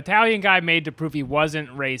that the Italian guy made to prove he wasn't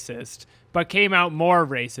racist, but came out more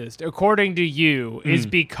racist, according to you, is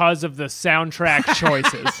because of the soundtrack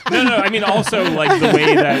choices. No, I mean also like the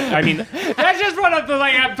way that That's just what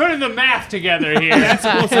I'm putting the math together here.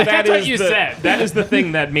 so That's what you said. That is the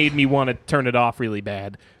thing that made me want to turn it off really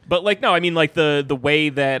bad. But like no, I mean like the way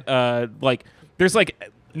that like there's like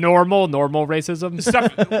Normal racism.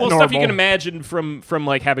 stuff you Normal. can imagine from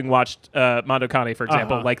like having watched Mondo Cane, for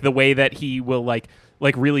example, like the way that he will like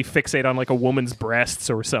really fixate on like a woman's breasts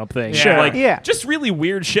or something. Sure. Like Yeah. just really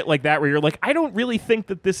weird shit like that where you're like, I don't really think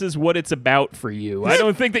that this is what it's about for you. I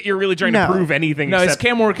don't think that you're really trying No. to prove anything No, his except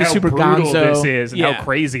camera work is how super brutal gonzo. this is and Yeah. how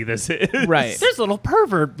crazy this is. Right. There's a little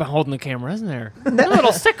pervert holding the camera, isn't there? A little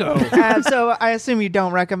sicko. so I assume you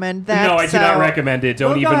don't recommend that. No, I do so not recommend it.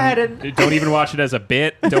 Don't we'll go ahead and- don't even watch it as a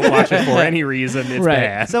bit. Don't watch it for any reason. It's Right.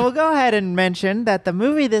 bad. So we'll go ahead and mention that the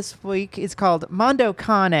movie this week is called Mondo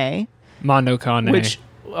Cane. Mondo Cane. Which,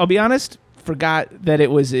 I'll be honest, forgot that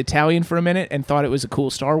it was Italian for a minute and thought it was a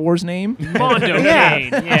cool Star Wars name. Mondo Yeah.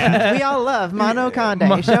 Cane. Yeah. We all love Mondo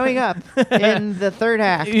Cane showing up in the third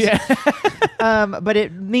act. Yeah. But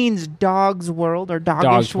it means dog's world or doggish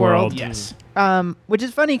Dog's world. world. Yes. Which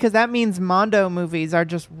is funny because that means Mondo movies are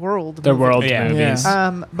just world The movies. world Yeah. movies.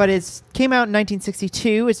 But it came out in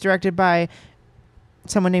 1962. It's directed by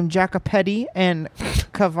someone named Jacopetti and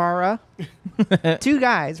Cavara. Two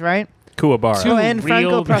guys, right? Kuwabara. Oh, and Franco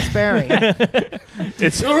real- Prosperi.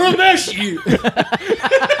 It's Rameshi!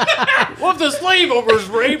 What if the slave owners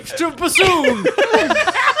raped to bassoon?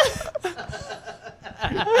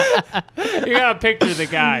 You gotta picture the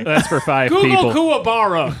guy. that's for 5 Google people.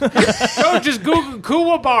 Kuwabara. Don't just Google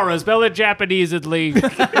Kuwabara. Spell it Japanesedly.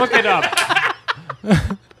 Look it up.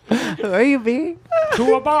 Who are you being?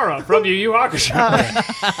 Kuwabara from Yu Yu Hakusho.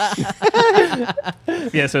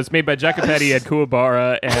 Yeah, so it's made by Jacopetti and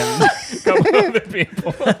Kuwabara and a couple other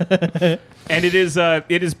people. And it's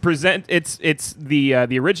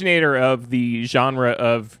the originator of the genre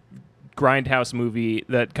of grindhouse movie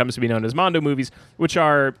that comes to be known as Mondo movies, which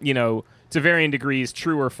are, to varying degrees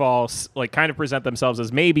true or false, like kind of present themselves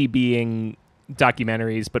as maybe being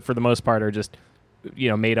documentaries, but for the most part are just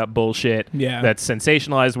made up bullshit that's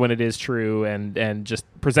sensationalized when it is true and just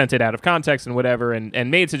presented out of context and whatever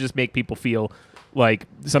and made to just make people feel like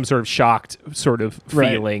some sort of shocked sort of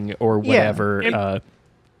feeling or whatever.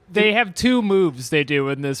 They have two moves they do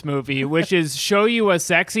in this movie, which is show you a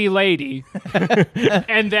sexy lady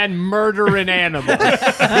and then murder an animal.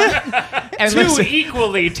 And two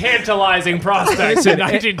equally tantalizing prospects in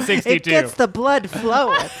 1962. It gets the blood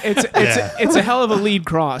flowing. It's a hell of a lead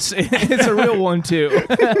cross. It's a real one too.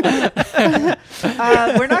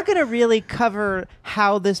 We're not going to really cover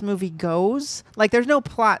how this movie goes. Like, there's no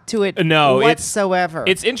plot to it whatsoever.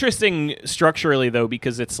 It's interesting structurally, though,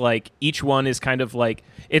 because it's like each one is kind of like,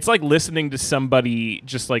 it's like listening to somebody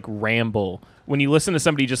just like ramble. When you listen to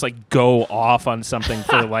somebody just like go off on something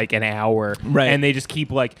for like an hour, right? And they just keep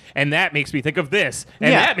like, and that makes me think of this,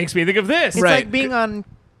 and that makes me think of this.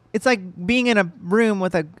 It's like being in a room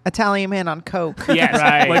with an Italian man on coke. Yes,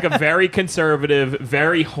 right. Like a very conservative,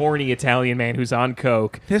 very horny Italian man who's on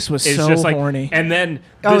coke. This was so just like, horny. And then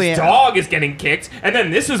this dog is getting kicked, and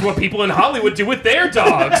then this is what people in Hollywood do with their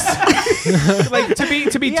dogs. Like to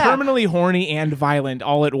be terminally horny and violent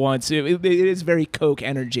all at once. It is very coke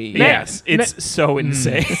energy. Yes, it's so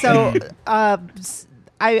insane. So,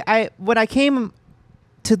 when I came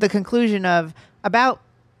to the conclusion of about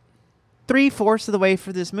 3/4 of the way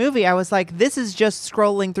for this movie, I was like, this is just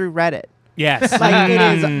scrolling through Reddit. Yes. Like, it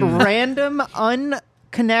is random,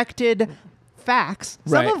 unconnected facts,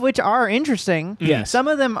 some of which are interesting. Yes. Some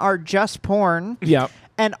of them are just porn. Yep.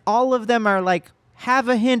 And all of them are like, have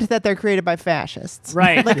a hint that they're created by fascists.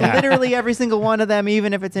 Right. Like, literally every single one of them,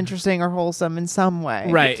 even if it's interesting or wholesome in some way.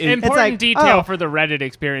 Right. Important detail for the Reddit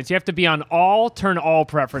experience. You have to be on turn all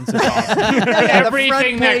preferences off.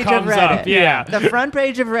 Everything that comes up. Yeah. The front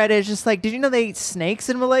page of Reddit is just like, did you know they eat snakes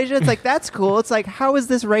in Malaysia? It's like, that's cool. It's like, how is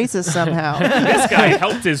this racist somehow? This guy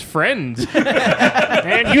helped his friend.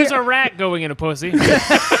 And here's a rat going in a pussy.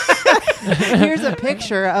 Here's a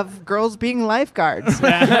picture of girls being lifeguards.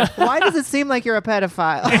 Why does it seem like you're a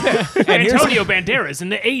pedophile? Antonio Banderas in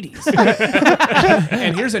the 80s.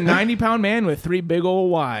 And here's a 90-pound man with 3 big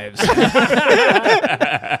old wives.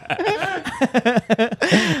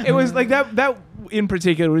 It was like that in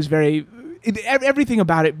particular was very... everything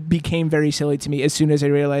about it became very silly to me as soon as I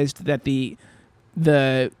realized that the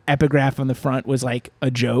epigraph on the front was like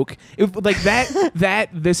a joke. Like that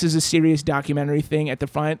this is a serious documentary thing at the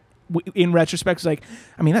front. In retrospect, it's like,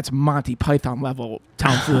 I mean, that's Monty Python level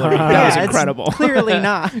tomfoolery. That was incredible. It's clearly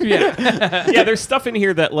not. Yeah, there's stuff in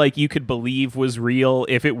here that like you could believe was real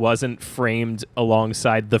if it wasn't framed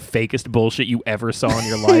alongside the fakest bullshit you ever saw in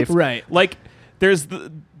your life. Right. Like, there's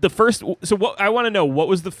the first. So what I want to know, what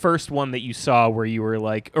was the first one that you saw where you were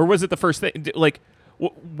like, or was it the first thing? Like,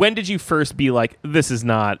 when did you first be like, this is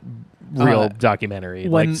not real documentary?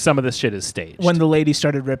 Like, some of this shit is staged. When the lady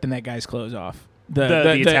started ripping that guy's clothes off.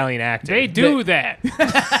 The Italian actor. They do that.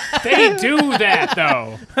 They do that,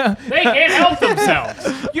 though. They can't help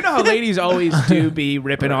themselves. You know how ladies always do be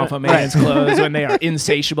ripping off a man's clothes when they are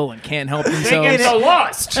insatiable and can't help They themselves. get so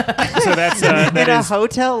lost. So that's In a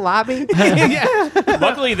hotel lobby?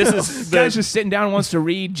 luckily this is The guy's just sitting down and wants to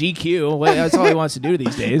read GQ. Well, that's all he wants to do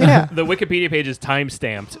these days. Yeah. the Wikipedia page is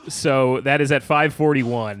time-stamped, so that is at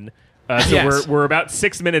 5:41. So Yes. we're about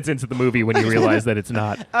 6 minutes into the movie when you realize that it's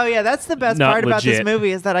not. Oh, yeah, that's the best Not part about this legit.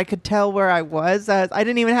 movie is that I could tell where I was. I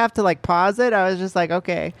didn't even have to, like, pause it. I was just like,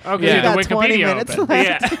 okay, Okay, you the got 20 Wikipedia minutes open.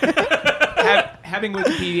 left. Yeah. Having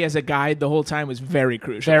Wikipedia as a guide the whole time was very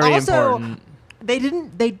crucial. Very Also, important.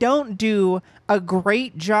 they don't do a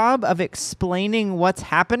great job of explaining what's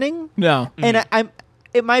happening. No. And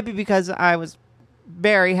it might be because I was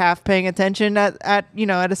very half paying attention at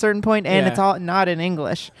a certain point, and Yeah. it's all not in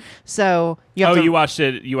English. So you have to, you watched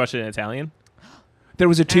it in Italian? There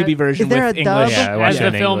was a Tubi version is there with a dub? English. Yeah, I watched As it the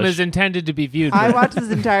in film English. is intended to be viewed. I with. watched this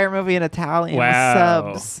entire movie in Italian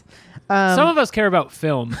Wow. with subs. Some of us care about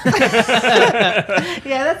film. Yeah,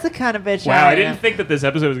 that's the kind of bitch Wow, I am. didn't think that this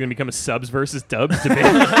episode was going to become a subs versus dubs debate.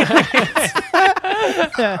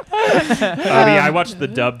 I watched the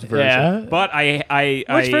dubbed version, Yeah. but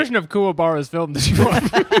Which version of Kuwabara's film did you watch?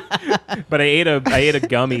 But I ate a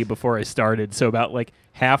gummy before I started, so about like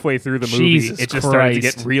halfway through the movie, Jesus it just started to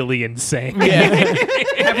Christ. get really insane. halfway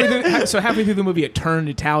through the movie, it turned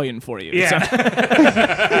Italian for you. Yeah. So-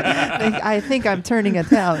 I think I'm turning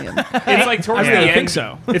Italian. It's like towards I the end. think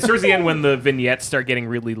so. It's towards the end when the vignettes start getting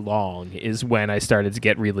really long is when I started to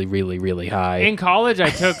get really, really, really high. In college, I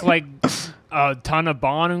took like a ton of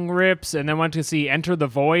bong rips and then went to see Enter the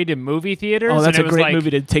Void in movie theaters. Oh, that's and a it was great like, movie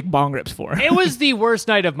to take bong rips for. It was the worst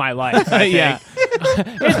night of my life. I think. Yeah.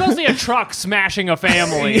 It's mostly a truck smashing a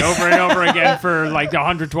family over and over again for like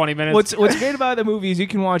 120 minutes. What's great about the movie is you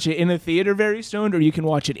can watch it in a theater very stoned, or you can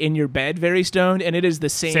watch it in your bed very stoned, and it is the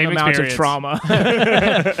same amount experience. of trauma. Is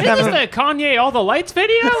this the Kanye All the Lights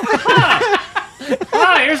video? Huh.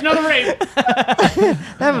 Oh, here's another rape.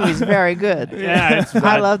 That movie's very good. Yeah, it's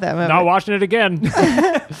I love that movie. Not watching it again.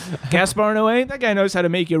 Gaspar Noé, that guy knows how to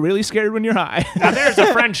make you really scared when you're high. Now there's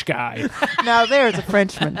a French guy. Now there's a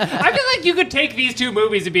Frenchman. I feel like you could take these two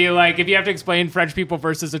movies and be like, if you have to explain French people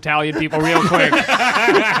versus Italian people real quick.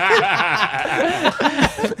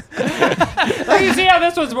 Like, you see how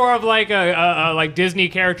this was more of like a like Disney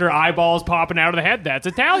character eyeballs popping out of the head? That's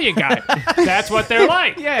Italian guy. That's what they're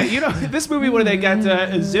like. Yeah, you know, this movie where they got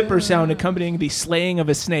a zipper sound accompanying the slaying of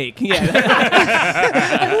a snake. Yeah.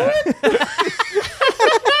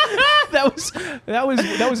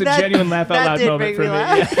 that was a genuine laugh out that loud did moment make for me me.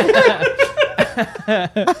 laugh. Yeah.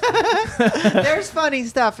 There's funny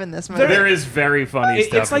stuff in this movie. There is very funny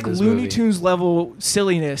stuff. It's like in this Looney movie. Tunes level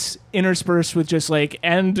silliness interspersed with just like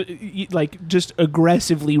just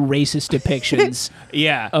aggressively racist depictions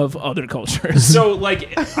Yeah. of other cultures. So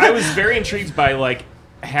like I was very intrigued by like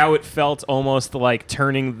how it felt almost like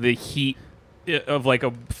turning the heat of like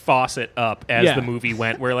a faucet up as Yeah. the movie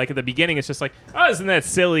went, where like at the beginning it's just like, oh, isn't that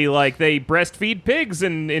silly, like they breastfeed pigs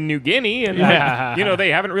in New Guinea and Yeah. you know they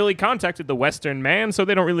haven't really contacted the Western man, so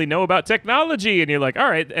they don't really know about technology, and you're like, all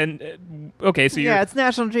right, and okay, so you're yeah, it's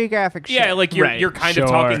National Geographic shit. yeah, like you're Right. you're kind Sure.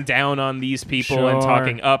 of talking down on these people and Sure.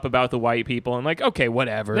 talking up about the white people, and like, okay,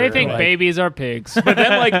 whatever. They think like, babies are pigs. but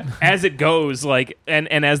then like as it goes, like and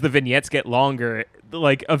as the vignettes get longer,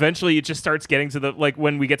 like eventually it just starts getting to the like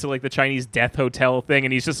when we get to like the Chinese death hotel thing,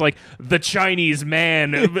 and he's just like the Chinese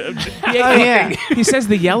man. yeah. He says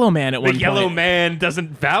the yellow man at The one yellow point. man doesn't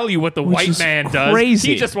value what the Which white is man does.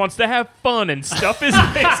 crazy. He just wants to have fun and stuff his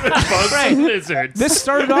face with bugs and lizards. This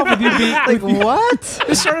started off with you being Like, what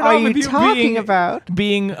This started are off you with you talking being about?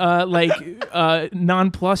 being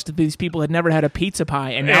nonplussed that these people had never had a pizza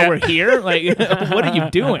pie, and now we're here. Like, what are you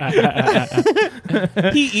doing?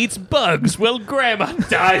 He eats bugs while grandma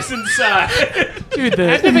dies inside. Dude,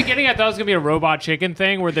 At the beginning, I thought it was going to be a robot chicken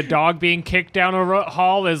thing where the dog being kicked down a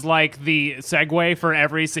hall is like the segue for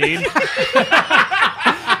every scene.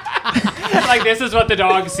 Like, this is what the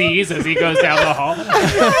dog sees as he goes down the hall.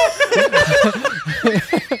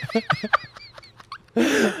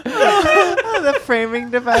 The framing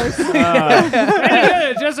device.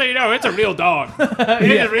 Just so you know, it's a real dog.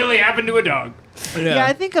 It really happened to a dog. Yeah,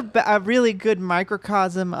 I think a really good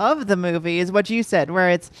microcosm of the movie is what you said, where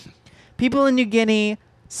it's people in New Guinea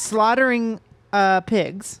slaughtering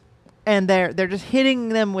pigs, and they're just hitting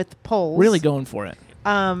them with poles. really going for it.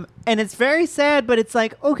 And it's very sad, but it's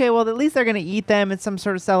like, okay, well, at least they're gonna eat them. It's some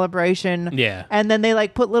sort of celebration. Yeah. And then they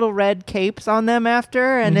like put little red capes on them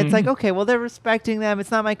after, and it's like, okay, well, they're respecting them.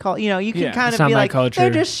 It's not my cult. You know, you can Yeah, kind it's of not be my like, culture. they're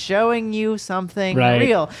just showing you something Right.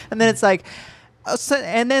 real. And then it's like,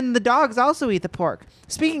 and then the dogs also eat the pork.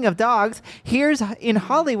 Speaking of dogs, here's in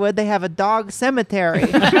Hollywood they have a dog cemetery,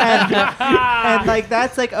 and like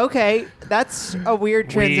that's like, okay, that's a weird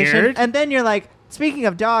transition. Weird. And then you're like, speaking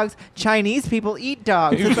of dogs, Chinese people eat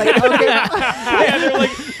dogs. It's like, okay,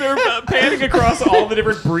 Yeah, they're panning across all the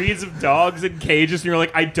different breeds of dogs in cages, and you're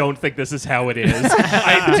like, I don't think this is how it is.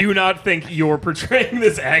 I do not think you're portraying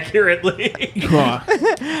this accurately.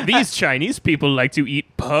 These Chinese people like to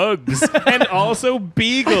eat pugs and also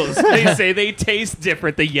beagles. They say they taste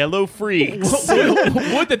different, the yellow freaks.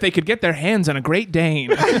 Would that they could get their hands on a Great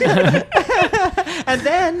Dane. and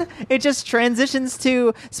then it just transitions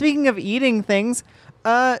to, speaking of eating things,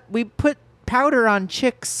 we put powder on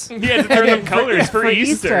chicks. Yeah, to turn them colors for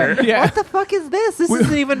Easter. Yeah. What the fuck is this? This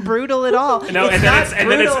isn't even brutal at all. No, and then it's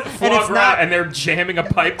brutal, foie gras, not- and they're jamming a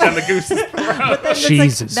pipe down the goose's throat. But then it's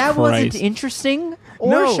Jesus like, that wasn't Christ. interesting. or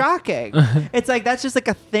No. shocking. It's like that's just like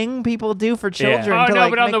a thing people do for children. Oh to, no, like,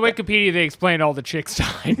 but on the make Wikipedia they explain all the chicks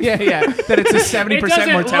died. Yeah. That it's a 70% It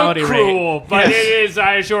doesn't mortality look rate. cruel, but it is,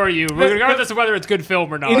 I assure you, regardless of whether it's good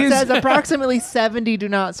film or not. It It is- says approximately 70 do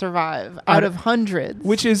not survive out of hundreds.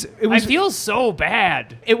 Which is I feel so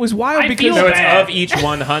bad. it was wild I because feel So it's bad. of each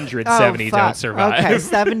 100, Oh, 70 fuck. don't survive. Okay,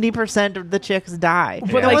 70% of the chicks die.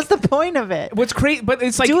 But, But like- what's the point of it? what's crazy, but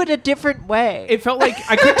it's like Do it a different way. it felt like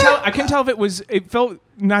I couldn't tell if it was. It felt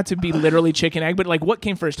not to be literally chicken egg, but like what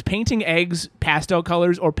came first: painting eggs pastel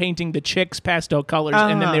colors or painting the chicks pastel colors?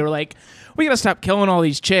 And then Uh-huh. they were like, "We gotta stop killing all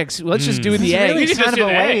these chicks. Let's just do the It's really eggs." just kind of do a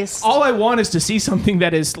the eggs. waste. All I want is to see something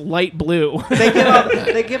that is light blue.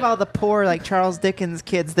 They give all the poor like Charles Dickens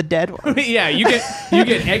kids the dead ones. Yeah, you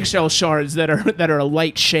get eggshell shards that are a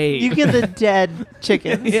light shade. You get the dead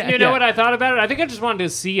chickens. Yeah, You know yeah. what I thought about it? I think I just wanted to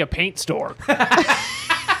see a paint store.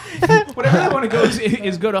 Whatever I want to go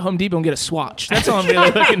is go to Home Depot and get a swatch. That's all I'm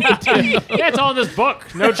really looking to do. Yeah, it's all in this book.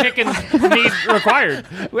 No chicken meat required.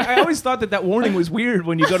 I always thought that warning was weird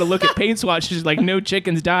when you go to look at paint swatches, like no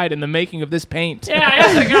chickens died in the making of this paint. Yeah, I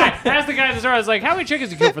asked the guy at the store. I was like, "How many chickens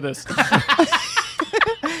did you kill for this?"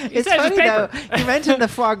 It's said funny it's though. paper. You mentioned the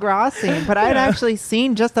foie gras scene, but I had actually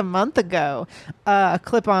seen just a month ago a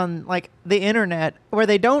clip on like the internet where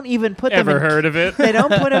they don't even put them. Ever in heard of it? They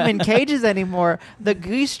don't put them in cages anymore. The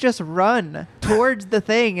geese just run towards the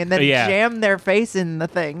thing and then Yeah. jam their face in the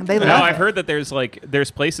thing. They No, love I've it. heard that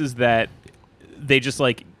there's places that they just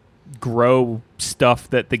like grow stuff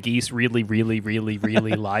that the geese really, really, really,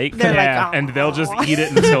 really like. They're like, Yeah. "Oh." And they'll just eat it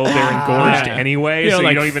until they're engorged Yeah. anyway. You know, so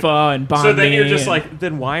like you don't even. pho and So then you're banh mi just and- like,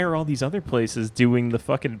 then why are all these other places doing the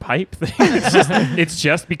fucking pipe thing? It's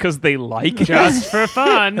just because they like it. Just for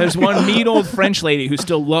fun. There's one neat old French lady who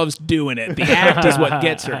still loves doing it. The act is what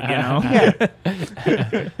gets her, you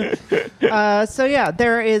know? So yeah,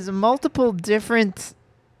 there is multiple different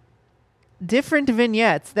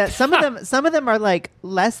vignettes that some of them are like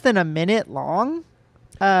less than a minute long.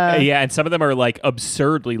 Yeah, and some of them are like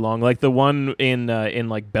absurdly long, like the one in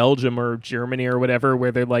like Belgium or Germany or whatever,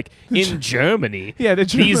 where they're like in Germany. Yeah,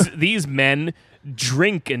 the these men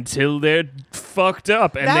drink until they're fucked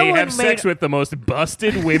up, and That they one have sex made- with the most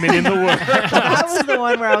busted women in the world. That was the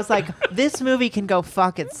one where I was like, this movie can go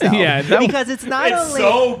fuck itself. Yeah, that- because it's not It's only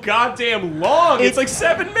so goddamn long. It's It's- like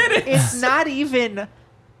 7 minutes. it's not even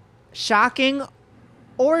shocking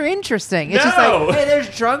or interesting. It's just No. like, hey, there's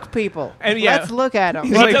drunk people. And yeah. Let's look at them.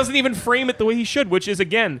 He like- doesn't even frame it the way he should, which is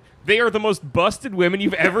again, they are the most busted women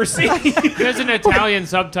you've ever seen. There's an Italian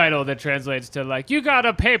subtitle that translates to like, "You got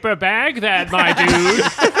a paper bag, that my dude."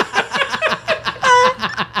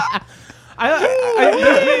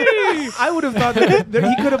 I would have thought that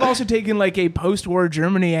he could have also taken like a post-war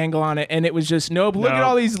Germany angle on it, and it was just nope. Look No. at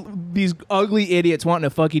all these ugly idiots wanting to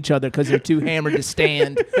fuck each other because they're too hammered to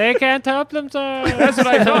stand. They can't help themselves. That's what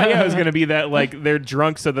I thought. Yeah, it was gonna be that like they're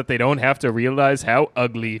drunk so that they don't have to realize how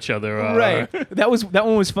ugly each other are. Right. That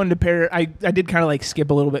one was fun to pair. I did kind of like skip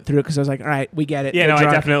a little bit through it because I was like, all right, we get it. Yeah, They're no, I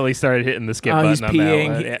drunk. definitely started hitting the skip Oh, he's button on that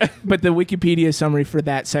peeing. one. Yeah. But the Wikipedia summary for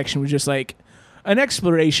that section was just like an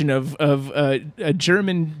exploration of a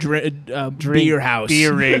German beer house.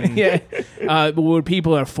 Beering. Yeah. Where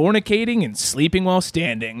people are fornicating and sleeping while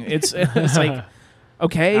standing. It's like,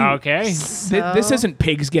 okay. Okay. This isn't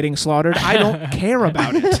pigs getting slaughtered. I don't care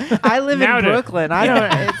about it. I live Now in to- Brooklyn. I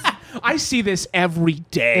don't. It's, I see this every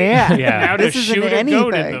day. yeah. Yeah. Now to This isn't shoot a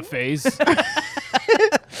goat in anything. the face.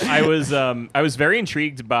 I was very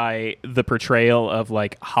intrigued by the portrayal of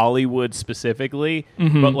like Hollywood specifically,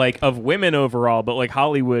 but like of women overall, but like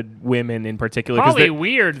Hollywood women in particular. 'cause Holly there-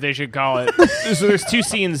 weird, they should call it. so there's two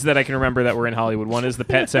scenes that I can remember that were in Hollywood. One is the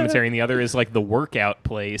pet cemetery, and the other is like the workout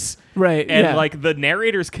place. Right, And yeah. like the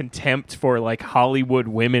narrator's contempt for like Hollywood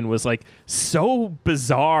women was like so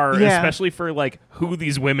bizarre, Yeah. especially for like who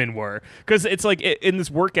these women were. Because it's like in this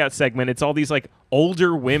workout segment, it's all these like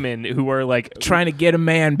older women who are like Trying to get a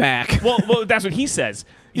man back. well, that's what he says.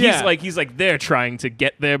 Yeah. He's like they're trying to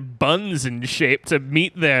get their buns in shape to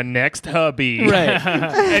meet their next hubby. Right.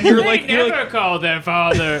 And you're They like, never called their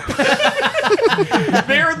father.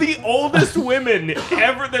 they're the oldest women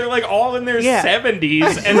ever. They're like all in their Yeah.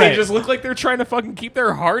 70s, and Right. they just look like they're trying to fucking keep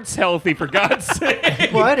their hearts healthy, for God's sake.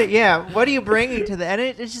 What? Yeah. What are you bringing to the? And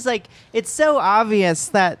it's just like it's so obvious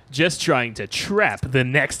that. Just trying to trap the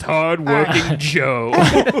next hard-working Joe.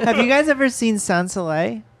 Have you guys ever seen Sans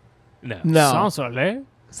Soleil? No. No. Sans soleil.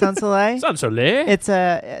 Sans Soleil. Sans soleil. It's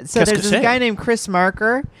a so Qu'est-ce there's que this c'est? guy named Chris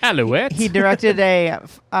Marker. Alouette. He directed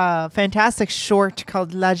a fantastic short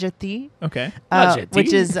called La Jetée, Okay. La Jetée?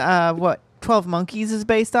 which is what 12 Monkeys is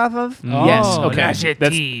based off of. Yes, Oh,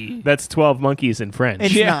 okay. That's 12 monkeys in French.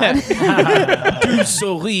 It's Yeah. not. Du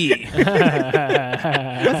souris.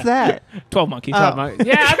 What's that? 12 Monkeys.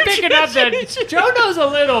 Yeah, I'm picking up that Joe knows a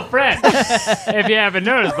little French. If you haven't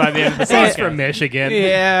noticed by the end of the He's podcast. from Michigan.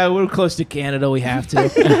 Yeah, we're close to Canada. We have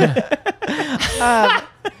to.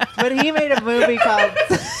 But he made a movie called.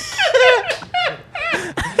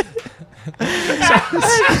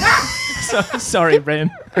 Sorry,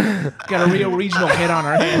 Brandon. Got a real regional hit on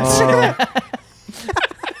our hands.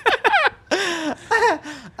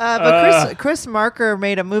 But Chris Marker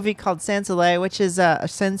made a movie called Sans-Soleil, which is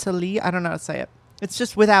Sans-Soleil. I don't know how to say it. It's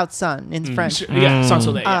just without sun in French. Yeah,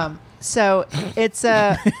 Sans-Soleil. Yeah. So it's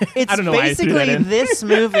it's don't know why I threw that basically in. this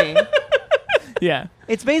movie. Yeah.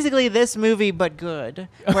 It's basically this movie, but good,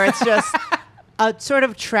 where it's just a sort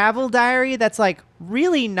of travel diary that's like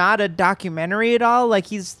really not a documentary at all. Like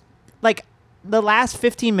he's like the last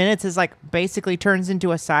 15 minutes is like basically turns into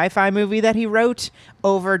a sci-fi movie that he wrote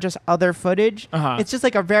over just other footage. Uh-huh. It's just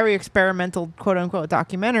like a very experimental quote unquote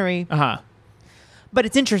documentary, Uh-huh. but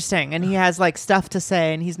it's interesting and he has like stuff to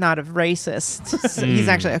say and he's not a racist. So he's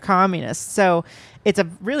actually a communist. So it's a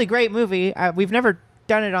really great movie. We've never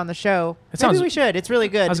done it on the show. It Maybe sounds- we should. It's really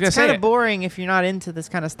good. I was gonna It's kind say of boring if you're not into this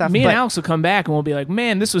kind of stuff. Me and but Alex will come back and we'll be like,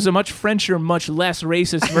 man, this was a much Frencher, much less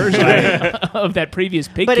racist version of that previous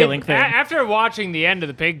pig But killing thing. After watching the end of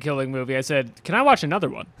the pig killing movie, I said, "Can I watch another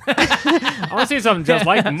one? I want to see something just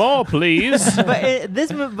like More, please. but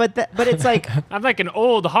but it's like I'm like an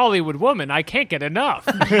old Hollywood woman. I can't get enough."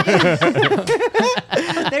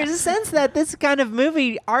 there's a sense that this kind of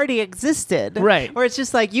movie already existed, Right. Where it's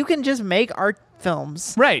just like you can just make art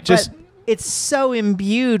films, Right, but just- it's so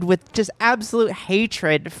imbued with just absolute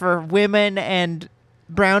hatred for women and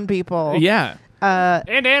brown people, yeah.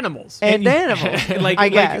 And animals. and animals. like, I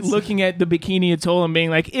like guess. looking at the Bikini Atoll and being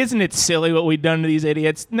like, isn't it silly what we've done to these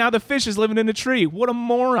idiots? Now the fish is living in a tree. What a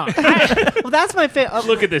moron. Well, that's my favorite.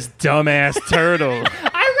 Look at this dumbass turtle.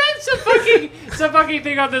 I read some fucking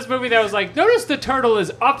thing on this movie that was like, notice the turtle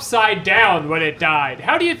is upside down when it died.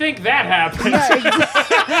 How do you think that happened?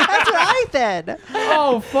 That's what I said.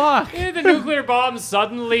 Oh, fuck. The nuclear bomb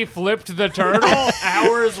suddenly flipped the turtle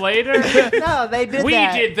hours later. No, they did We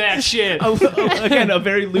that. did that shit. Again, a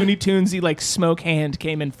very Looney Tunesy, like, smoke hand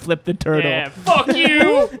came and flipped the turtle. Yeah, fuck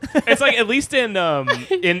you. It's like at least in the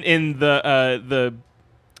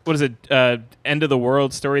what is it? End of the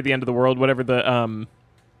world story, the end of the world, whatever the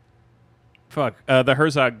the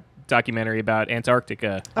Herzog documentary about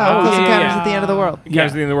Antarctica. Oh, Close yeah, Encounters yeah. at the End of the World.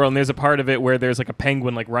 Guys at the end of the world, and there's a part of it where there's like a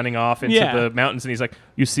penguin like running off into Yeah. the mountains, and he's like,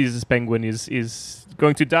 "You see, this penguin is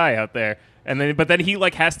going to die out there." And then, but then he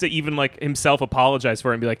like has to even like himself apologize for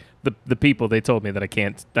it and be like, "The people, they told me that I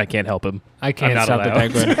can't help him. I can't I'm not stop the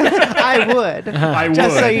allowed." penguin. I would. I would,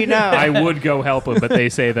 Just so you know. I would go help him, but they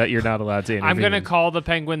say that you're not allowed to intervene. I'm gonna call the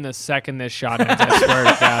penguin the second this shot ends. I swear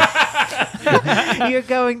to God. You're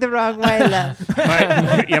going the wrong way, love.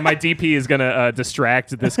 my DP is gonna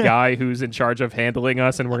distract this guy who's in charge of handling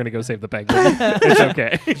us, and we're gonna go save the penguin. It's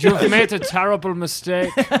okay. You've made a terrible mistake.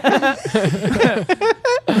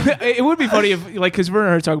 It would be funny if, like, because Werner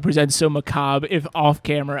Herzog presents so macabre, if off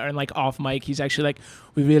camera and, like, off mic, he's actually like,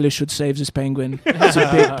 we really should save this penguin. It's a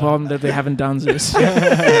big problem that they haven't done this. You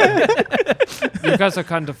guys are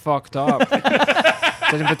kind of fucked up.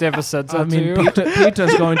 Did anybody ever said that I to you? mean,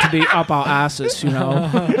 Peter's going to be up our asses, you know.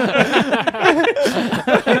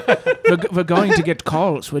 we're going to get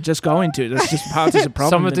calls. We're just going to. That's just part of the problem.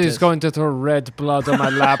 Somebody's going to throw red blood on my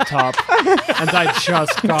laptop, and I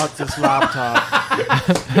just got this laptop.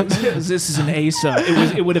 This is an Acer.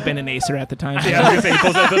 It would have been an Acer at the time. Yeah, I was gonna say, he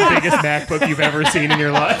pulls out the biggest MacBook you've ever seen in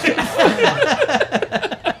your life.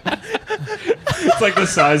 It's like the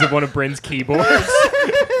size of one of Bryn's keyboards.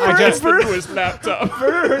 I just the newest laptop.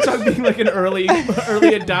 Werner Herzog being like an early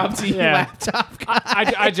adoptee Yeah. laptop guy.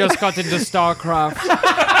 I just got into StarCraft.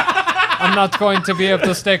 I'm not going to be able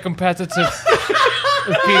to stay competitive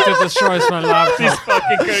if Peter destroys my These laptop.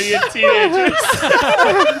 fucking Korean teenagers.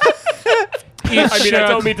 I mean, I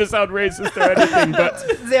don't mean to sound racist or anything, but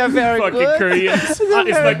They're very fucking good. Koreans.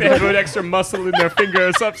 It's like they have an extra muscle in their finger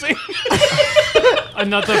or something.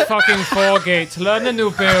 Another fucking 4-gate. Learn a new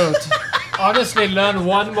build. Honestly, learn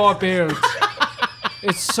one more build.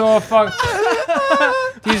 It's so fucked.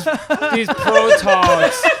 These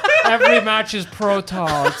protards. Every match is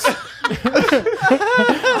protards.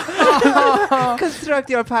 Construct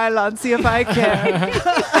your pylon. See if I can.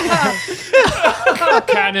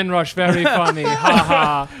 Cannon rush, very funny. Ha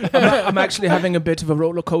ha. I'm actually having a bit of a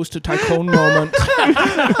roller coaster tycoon moment.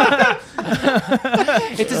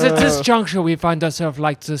 It is at this juncture we find ourselves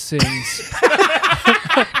like the Sims.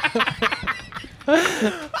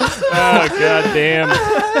 Oh, goddamn.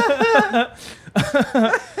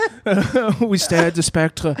 We stare at the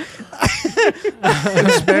spectre.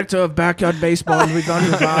 The spectre of backyard baseball, and we're going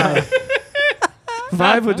to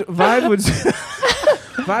Why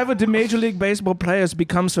would the Major League Baseball players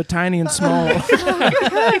become so tiny and small?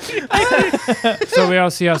 So we all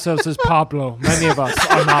see ourselves as Pablo. Many of us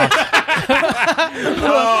are not.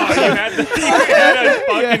 Oh, you had a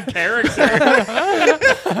fucking character.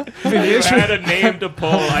 You had a name to pull.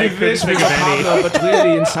 I couldn't think of any. Pablo, but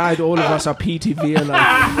really inside all of us are P.T. Vierla.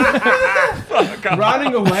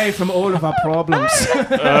 Running away from all of our problems.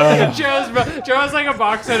 Joe's like a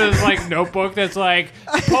box in his like notebook that's like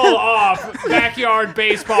pull off backyard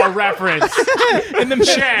baseball reference. In the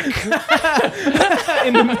check.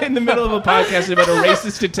 in the middle of a podcast about a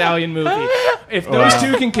racist Italian movie. If those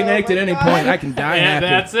two can connect at any point, I can die happy.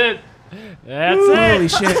 That's it. That's Holy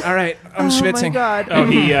it. shit. All right. I'm schwitzing. my God. Oh,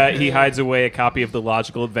 he hides away a copy of The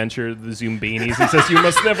Logical Adventure of the Zoombinis. He says, "You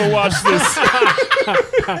must never watch this.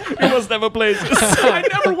 You must never play this." I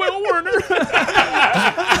never will, Werner.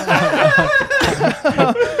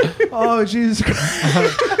 Oh, Jesus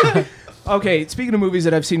Christ. Okay, speaking of movies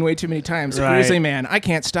that I've seen way too many times, Right. Grizzly Man, I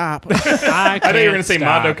can't stop. I I thought you were going to say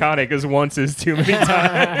Mondo Kane because once is too many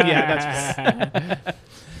times. Yeah, that's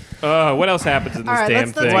What else happens in this All right, damn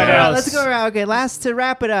let's thing? go What around. else? Let's go around. Okay, last to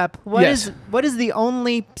wrap it up. What Yes. is the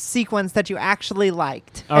only sequence that you actually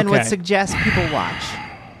liked and would Okay. suggest people watch?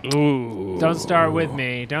 Ooh. Don't start with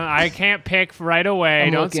me. I can't pick right away.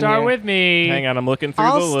 I'm Don't looking start here. with me. Hang on, I'm looking through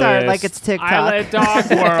I'll the start list. like it's TikTok. Island Dog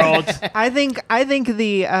World. I think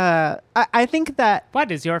that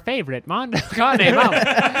What is your favorite Mondo Kane? Mom?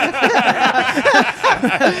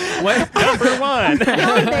 Number one.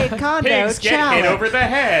 Conde Condo Pigs get hit Challenge. over the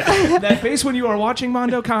head. that face when you are watching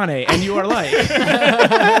Mondo Kane and you are like,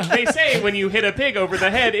 They say when you hit a pig over the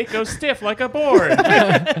head, it goes stiff like a board.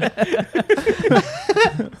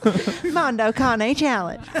 Mondo Kane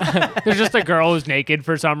Challenge. There's just a girl who's naked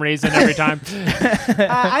for some reason every time.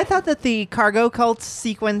 I thought that the cargo cult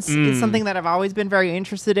sequence is something that I've always been very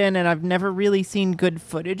interested in, and I've never really seen good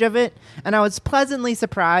footage of it. And I was pleasantly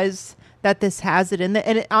surprised that this has it in there.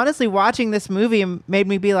 And honestly, watching this movie made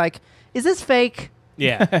me be like, is this fake?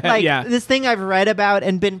 Yeah. Like, Yeah. this thing I've read about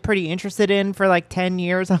and been pretty interested in for like 10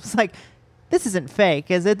 years. I was like, this isn't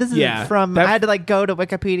fake, is it? This isn't Yeah, from... that- I had to like go to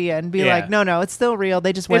Wikipedia and be Yeah. like, no, it's still real.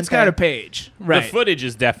 They just went it's got there. a page. Right. The footage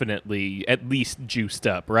is definitely at least juiced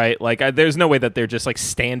up, right? Like, there's no way that they're just like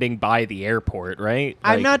standing by the airport, right?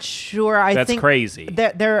 I'm Like, not sure. I That's think crazy.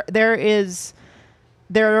 There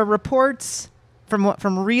are reports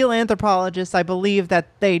from real anthropologists, I believe, that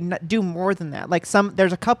they do more than that. Like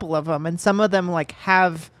there's a couple of them, and some of them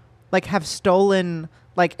have stolen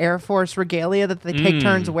like Air Force regalia that they take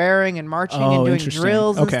turns wearing and marching and doing interesting.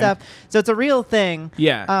 drills and Okay. stuff. So it's a real thing.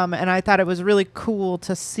 Yeah. And I thought it was really cool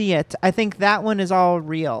to see it. I think that one is all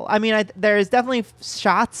real. I mean, there is definitely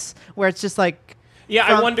shots where it's just like. Yeah,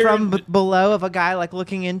 from, I wonder. from below of a guy like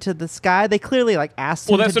looking into the sky. They clearly like asked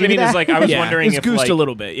him Well, that's to what I do mean. that. Is like I was Yeah, wondering it's if goosed like, a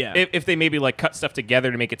little bit, yeah. if they maybe like cut stuff together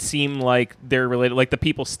to make it seem like they're related, like the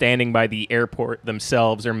people standing by the airport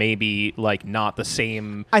themselves are maybe like not the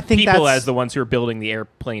same I think people that's- as the ones who are building the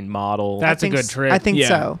airplane model. That's I a think good trick. I think Yeah.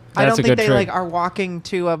 so. I That's don't a think good they trick. like are walking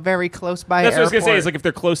to a very close by That's what I was airport. gonna say. Is like if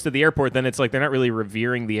they're close to the airport, then it's like they're not really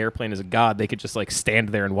revering the airplane as a god. They could just like stand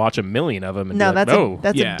there and watch a million of them. And no, be like, that's no.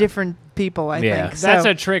 that's Yeah. a different people. I Yeah. think That's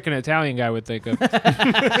so. a trick an Italian guy would think of.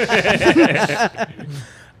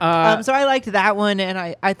 So I liked that one, and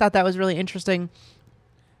I thought that was really interesting.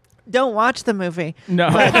 Don't watch the movie. no,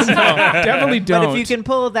 definitely don't. But if you can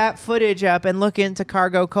pull that footage up and look into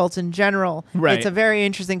cargo cults in general, Right. it's a very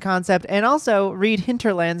interesting concept. And also read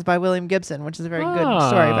Hinterlands by William Gibson, which is a very good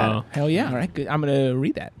story about it. Hell yeah! All right, good. I'm gonna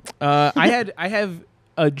read that. I have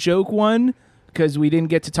a joke one because we didn't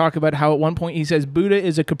get to talk about how at one point he says Buddha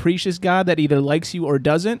is a capricious god that either likes you or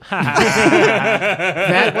doesn't. What was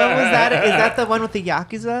that? Is that the one with the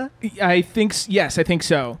Yakuza? I think yes, I think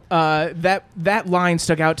so. That line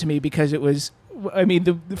stuck out to me because it was. I mean,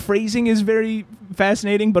 the phrasing is very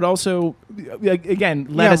fascinating, but also, again,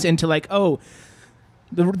 led Yeah. us into like, oh,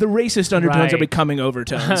 the racist undertones are Right. becoming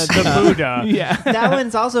overtones. The Buddha. Yeah. That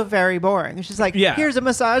one's also very boring. It's just like, Yeah. here's a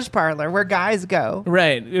massage parlor where guys go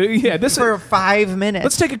Right. Yeah. This. for 5 minutes.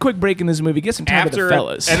 Let's take a quick break in this movie. Get some time with the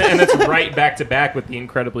fellas. and that's right back to back with the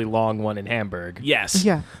incredibly long one in Hamburg. Yes.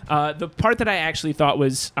 Yeah. The part that I actually thought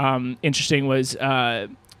was interesting was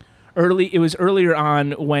early. It was earlier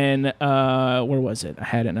on when where was it? I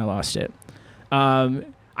had it and I lost it.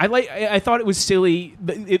 I thought it was silly.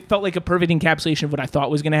 It felt like a perfect encapsulation of what I thought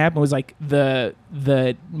was going to happen. Was like the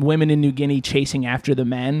women in New Guinea chasing after the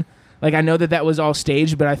men. Like, I know that was all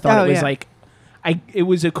staged, but I thought Oh, it was yeah. like, it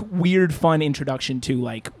was a weird, fun introduction to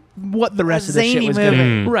like what the rest of the shit zany was movie.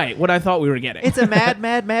 going to right. What I thought we were getting. It's a mad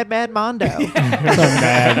Mondo.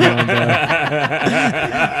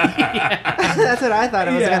 That's what I thought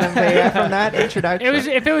it was going to be from that introduction. It was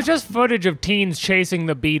if it was just footage of teens chasing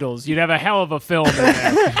the Beatles, you'd have a hell of a film in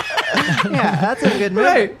there. Yeah, that's a good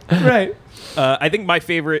movie. right. I think my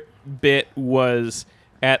favorite bit was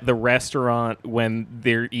at the restaurant when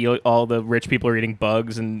all the rich people are eating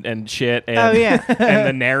bugs and shit. And, Oh, yeah. and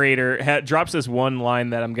the narrator drops this one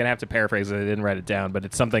line that I'm going to have to paraphrase. I didn't write it down, but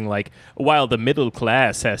it's something like, while the middle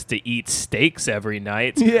class has to eat steaks every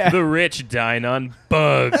night, the rich dine on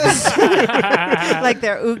bugs. Like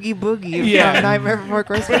their Oogie Boogie from Nightmare Before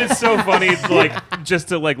Christmas. But it's so funny, like, just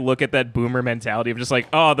to like look at that boomer mentality of just like,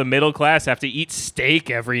 oh, the middle class have to eat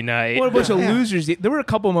steak every night. What a bunch of losers. There were a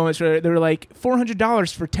couple moments where they were like,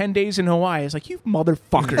 $400 for 10 days in Hawaii. It's like, you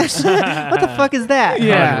motherfuckers. What the fuck is that?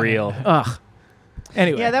 Yeah. Unreal. Ugh.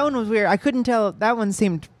 Anyway. Yeah, that one was weird. I couldn't tell. That one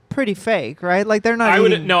seemed pretty fake, right? Like they're not. I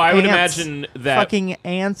would eating ants, imagine that. fucking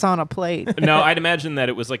ants on a plate. No, I'd imagine that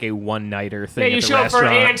it was like a one-nighter thing. Yeah, at you the show up for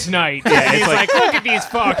restaurant. ant night. Yeah, and it's he's like- like, look at these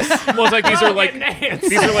fucks. Well, it's like these are like ants.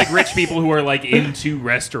 these are like rich people who are like into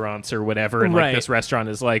restaurants or whatever, and like Right. this restaurant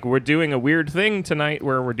is like, we're doing a weird thing tonight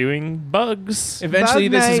where we're doing bugs. Eventually,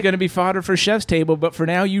 Bug this is night. going to be fodder for Chef's Table, but for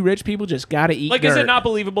now, you rich people just got to eat Like, dirt. is it not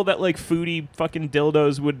believable that like foodie fucking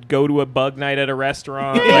dildos would go to a bug night at a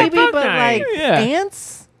restaurant? Like, Maybe, bug but night. like Yeah.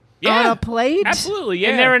 ants Yeah. on a plate. absolutely, yeah.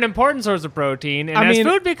 And they're an important source of protein. And I as mean-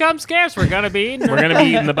 food becomes scarce, we're gonna be eating. We're going to be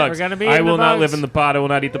eating the bugs. We're gonna be I eating will the not bugs. live in the pot. I will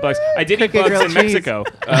not eat the bugs. I did eat Cook your bugs in grilled cheese. Mexico.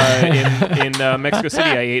 In Mexico City,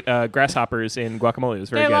 I ate grasshoppers in guacamole. It was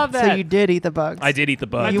very They good. love that. So you did eat the bugs. I did eat the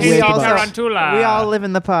bugs. You Latino whipped bugs. tarantula. We all live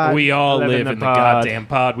in the pod. We all Live live in in the the pod. goddamn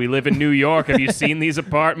pod. We live in New York. Have you seen these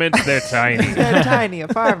apartments? They're tiny. They're tiny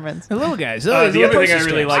apartments. The little guys. The other thing I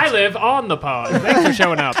really I liked, live on the pod. Thanks for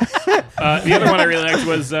showing up. the other one I really liked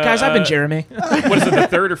was Guys, I've been Jeremy. what is it, the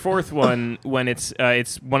third or fourth one when it's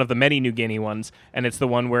one of the many New Guinea ones, and it's the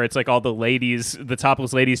one where it's like all the ladies, the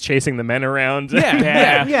topless ladies chasing the men around.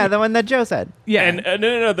 Yeah. Yeah, the one that Joe said. Yeah. And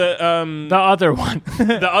no, The other one.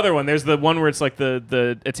 the other one. There's the one where it's like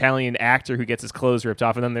the Italian actor who gets his clothes ripped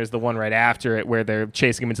off, and then there's the one right after it where they're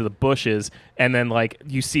chasing him into the bushes, and then like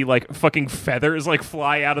you see like fucking feathers like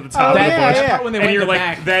fly out of the top Oh, of the yeah, bush, yeah. When they and went you're in the like,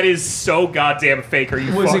 back. that is so goddamn fake. Are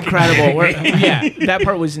you was fucking incredible. kidding me? Yeah, that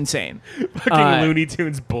part was insane. Fucking Looney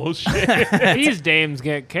Tunes bullshit. These dames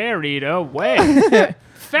get carried away.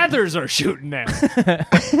 Feathers are shooting out.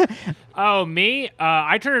 Oh, me?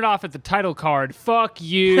 I turned it off at the title card. Fuck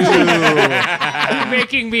you. You're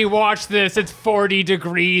making me watch this. It's 40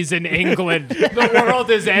 degrees in England. The world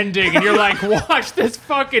is ending. And you're like, watch this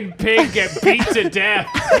fucking pig get beat to death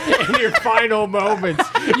in your final moments.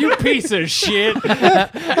 You piece of shit.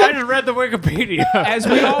 I just read the Wikipedia. As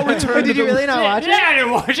we all return But to did you the really not watch it? Yeah, I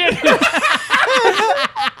didn't watch it.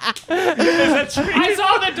 I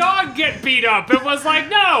saw the dog get beat up. It was like,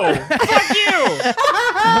 no, fuck you.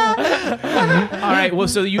 All right. Well,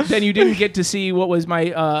 so you didn't get to see what was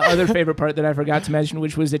my other favorite part that I forgot to mention,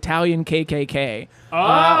 which was Italian KKK.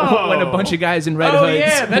 When a bunch of guys in red Oh hoods.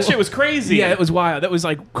 yeah, that shit was crazy. Yeah, it was wild. That was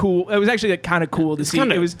like cool. It was actually like, kind of cool to see.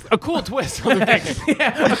 It was a cool twist on the thing.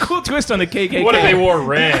 a cool twist on the KKK. What if they wore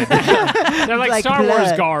red? They're like Like Star Wars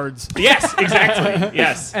blood. guards. Yes, exactly.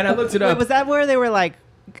 Yes. And I looked it Wait, up. was that where they were like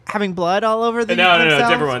having blood all over the No, themselves?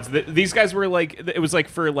 different ones. These guys were like, it was like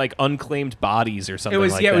for like unclaimed bodies or something. It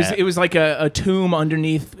was like yeah. that. It was like a tomb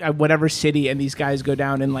underneath whatever city, and these guys go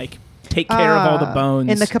down and like take care of all the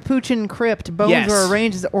bones. In the Capuchin crypt, bones Yes. were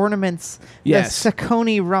arranged as ornaments. Yes. The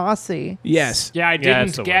Saccone Rossi. yes. Yeah, I Yeah, didn't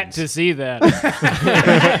it's the get ones. to see that.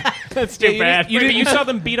 That's too bad. You saw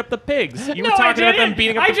them beat up the pigs. You were No, I talking about them didn't.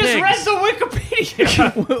 beating up I the just pigs. read the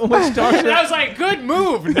Wikipedia. Which talks And I was like, good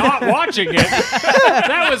move, not watching it.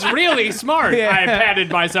 That was really smart. Yeah. I patted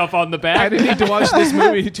myself on the I back. didn't need to watch this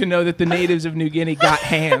movie to know that the natives of New Guinea got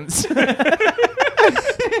hands.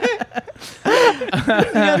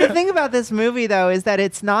 The thing about this movie, though, is that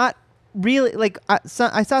it's not really like I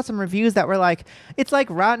saw some reviews that were like, it's like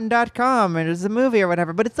Rotten.com and it's a movie or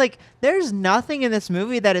whatever, but it's like there's nothing in this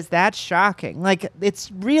movie that is that shocking. Like,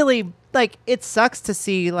 it's really like, it sucks to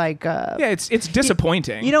see like Yeah, it's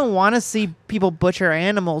disappointing. you don't want to see people butcher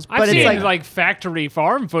animals, but I've it's seen like, factory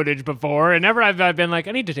farm footage before, and never I've been like,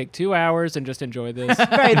 I need to take 2 hours and just enjoy this.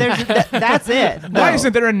 right, that's it. Why No.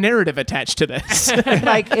 isn't there a narrative attached to this?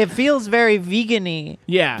 Like, it feels very vegan-y.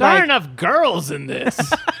 yeah. There Like- aren't enough girls in this.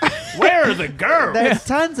 Where are the girls? There's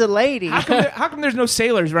tons of ladies. How come there's no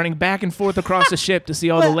sailors running back and forth across the ship to see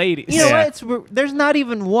all the But ladies? You know Yeah. what? There's not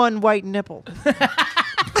even one white nipple.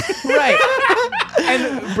 Right.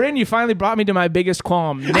 And Bryn, you finally brought me to my biggest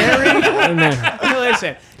qualm.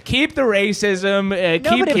 Listen, keep the racism,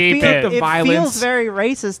 keep the violence. It feels very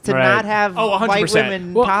racist to not have 100%. white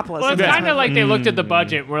women topless. Well, it's in this kind of movie. like they looked at the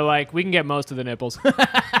budget and were like, we can get most of the nipples.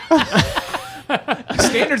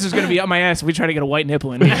 Standards is going to be up my ass if we try to get a white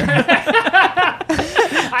nipple in here.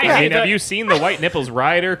 I mean, have you seen the White Nipples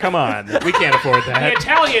Rider? Come on, we can't afford The that.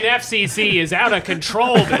 Italian FCC is out of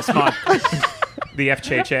control this month. The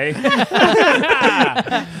FCC.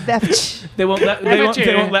 They won't let me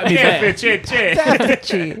back.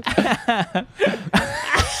 FCC.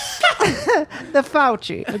 The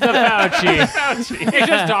Fauci. The Fauci. It's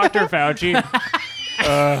just Dr. Fauci.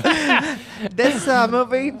 This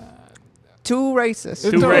movie, too racist.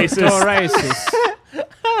 Too racist. Too racist.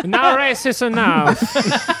 Not racist enough.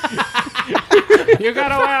 You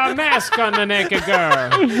gotta wear a mask on the naked girl.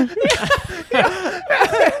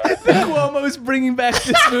 Cuomo's bringing back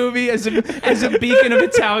this movie as a beacon of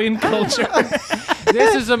Italian culture.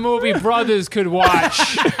 This is a movie brothers could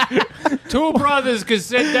watch. Two brothers could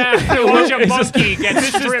sit down and watch a monkey get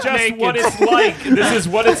This is stripped just naked. what it's like. This is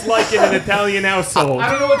what it's like in an Italian household.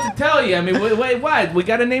 I don't know what to tell you. I mean, wait, what? We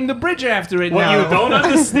got to name the bridge after it What now. you don't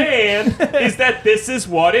understand is that this is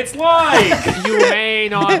what it's like. You may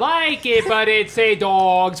not like it, but it's a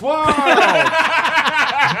dog's world.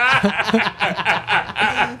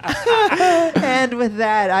 And with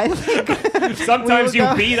that, I think Sometimes We will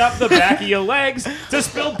you go- beat up the back of your legs to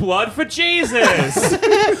spill blood for Jesus.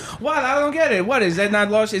 What? I don't get it. What is that? Not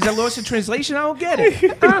lost? Is that lost in translation? I don't get it.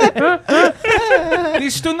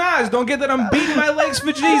 These stunas don't get that I'm beating my legs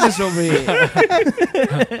for Jesus over here.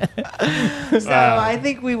 so. I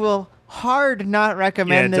think we will hard not Yeah,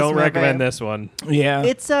 recommend this don't movie. recommend this one. Yeah.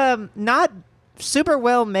 It's not super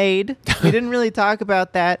well made. We didn't really talk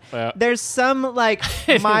about that. Yeah. There's some like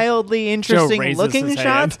mildly interesting raises looking his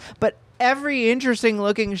shots, hand. but every interesting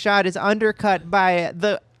looking shot is undercut by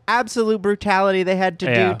the absolute brutality they had to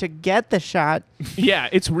Yeah. do to get the shot. Yeah,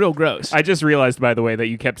 it's real gross. I just realized, by the way, that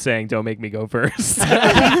you kept saying, "Don't make me go first."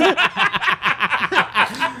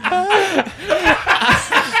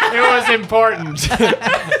 It was important.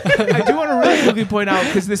 I do want to really quickly point out,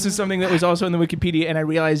 because this is something that was also in the Wikipedia, and I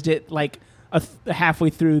realized it like halfway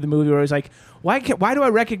through the movie, where I was like, why do I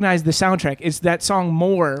recognize the soundtrack? It's that song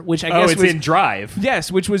 "More," which I Oh, guess it's was in Drive.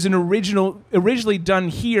 yes, which was originally done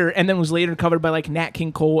here, and then was later covered by like Nat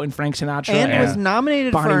King Cole and Frank Sinatra And Yeah. was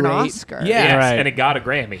nominated Bonnie for an Raitt. Oscar. Yeah. Yes, Right. and it got a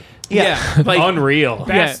Grammy. Yeah. like Unreal.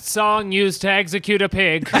 Best song used to execute a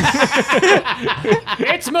pig.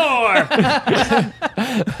 It's more.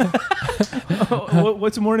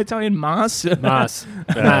 what's more in Italian? Mas. Mas.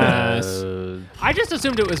 I just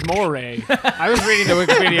assumed it was more. I was reading the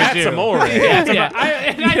Wikipedia That's too. amore. Yeah. Yeah.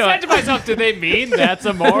 I said to myself, do they mean that's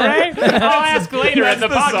amore? I'll ask later in the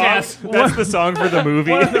podcast. Song, that's the song for the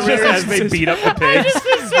movie. One of the Just as they references. beat up the pigs.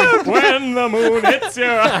 When the moon hits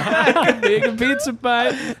you. Big pizza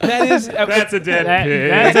pie. That is. That's a dead That- pig.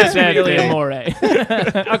 that's That's a dead really pig. amore.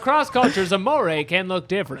 Across cultures, amore can look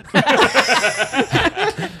different.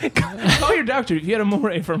 Call your doctor if you had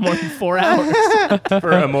amore for more than 4 hours.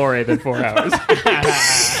 For amore than 4 hours.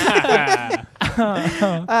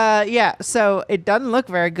 Yeah, so it doesn't look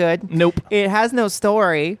very good. Nope. It has no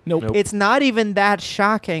story. Nope. It's not even that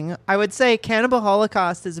shocking. I would say Cannibal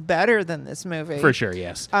Holocaust is better than this movie. For sure,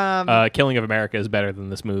 yes. Killing of America is better than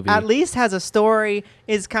this movie. At least has a story,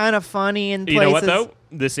 is kind of funny in places. You know what, though?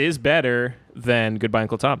 This is better than Goodbye,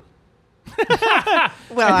 Uncle Tom.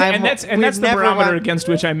 Well, and that's the barometer against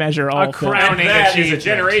which I measure all A crown. And that is a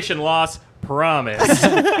generation loss. Promise.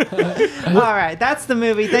 All right, that's the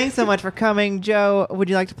movie. Thanks so much for coming. Joe, would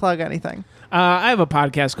you like to plug anything? I have a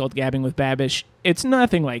podcast called Gabbing with Babish. It's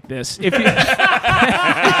nothing like this. If you,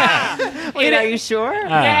 Wait, are you sure?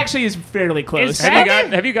 it actually is fairly close. Is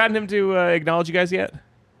Have you gotten him to acknowledge you guys yet?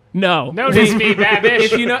 No. Notice me,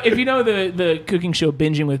 Babish. If you know the cooking show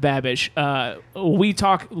Binging with Babish, we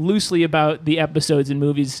talk loosely about the episodes and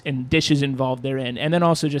movies and dishes involved therein, and then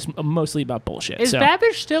also just mostly about bullshit. Is so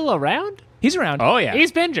Babish still around? he's around. Oh, yeah.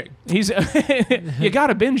 He's binging. He's you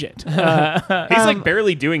gotta binge it. He's like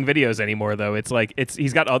barely doing videos anymore, though. It's like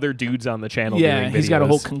he's got other dudes on the channel Yeah, doing videos. he's got a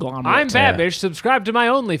whole conglomerate. I'm Babish. Subscribe to my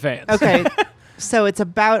OnlyFans. Okay, so it's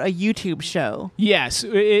about a YouTube show. Yes,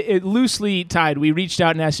 it loosely tied. We reached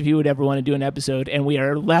out and asked if he would ever want to do an episode, and we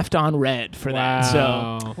are left on red for that.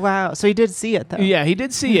 So Wow, so he did see it, though. yeah, he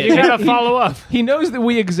did see it. You gotta follow up. He knows that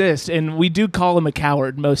we exist, and we do call him a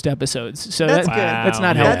coward most episodes. So That's that- good. That's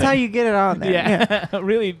not Yeah. helpful. That's how you get it on there. Yeah,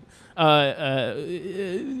 really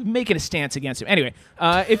making a stance against him. Anyway,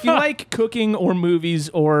 if you like cooking or movies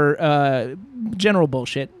or general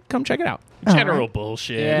bullshit, come check it out. General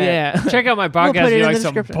bullshit. Yeah. Check out my We'll podcast put if it you in like the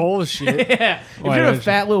some description. bullshit. Yeah. If Why you're a don't you-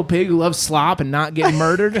 fat little pig who loves slop and not getting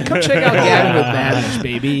murdered, come check out Gabbing with Babish,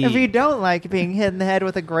 baby. If you don't like being hit in the head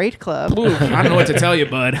with a great club, Ooh, I don't know what to tell you,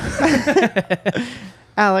 bud.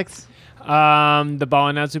 Alex. The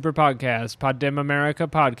Ballin' Out Super Podcast, Poddem America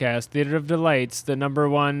Podcast, Theater of Delights, the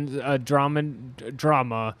 #1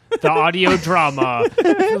 drama, the audio drama,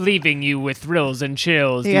 leaving you with thrills and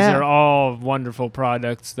chills. Yeah. These are all wonderful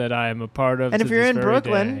products that I am a part of. And if to you're this in very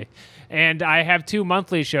Brooklyn- day. And I have 2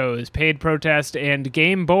 monthly shows, Paid Protest and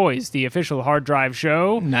Game Boys, the official hard drive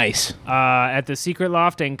show. Nice. At the Secret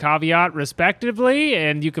Loft and Caveat, respectively.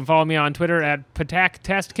 And you can follow me on Twitter at Patak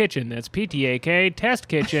Test Kitchen. That's PTAK Test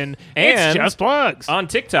Kitchen. It's And just plugs. On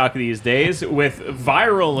TikTok these days with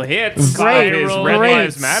viral hits Great. of his Red Great.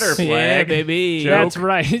 Lives Matter flag. Yeah, baby. Joke. That's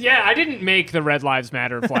right. Yeah, I didn't make the Red Lives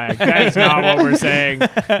Matter flag. That is not what we're saying.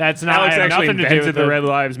 That's not. Alex I have actually nothing to do invented with the it. Red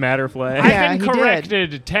Lives Matter flag. I've Yeah, been he did.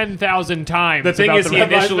 corrected 10,000 times. The thing about is, the he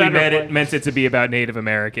Red Lives initially Matter flag. meant it to be about Native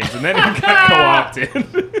Americans, and then it got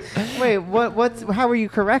co-opted. Wait, how were you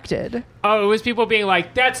corrected? Oh, it was people being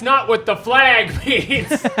like, "That's not what the flag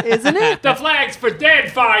means. Isn't it? The flag's for dead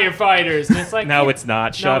firefighters." And it's like, No, it's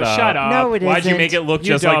not. Shut up. Shut up. No, it Why'd you isn't. make it look You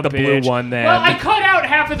just like the dumb blue bitch. one then? Well, I cut out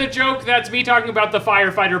half of the joke. That's me talking about the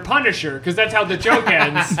firefighter Punisher, because that's how the joke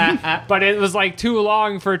ends. But it was like too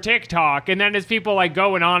long for TikTok, and then it's people like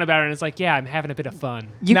going on about it, and it's like, yeah, I'm having a bit of fun.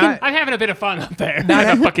 You Not- I'm having a bit of fun up there. Not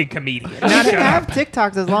a fucking comedian. can have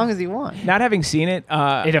TikToks as long as you want. Not having seen it,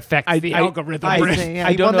 It affects the algorithm. I, Brent. see, yeah.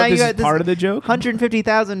 I don't Well, know now if you this got is part of the joke.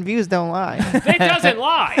 150,000 views don't lie. It doesn't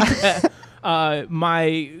lie.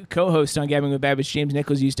 My co-host on Gabbing with Babish, James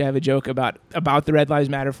Nichols, used to have a joke about the Red Lives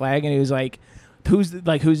Matter flag, and he was like, who's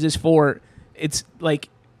this for? It's like,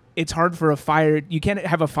 it's hard for a fire. You can't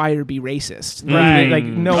have a fire be racist. Right. Like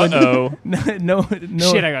no Uh-oh. one. No.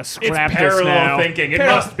 Shit, I gotta It's scrap this parallel now. thinking. It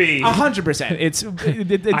must be. 100%.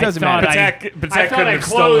 It doesn't thought matter. Patek I thought couldn't I have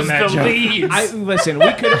stolen closed that the joke. leads. Listen,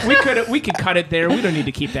 we could cut it there. We don't need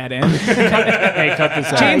to keep that in. Hey, cut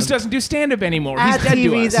this out. James doesn't do stand up anymore. He's At dead to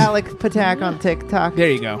TV's us. Alex Patak on TikTok.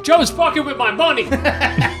 There you go. Joe's fucking with my money.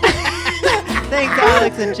 Thanks,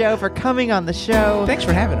 Alex and Joe, for coming on the show. Thanks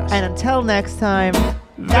for having us. And until next time,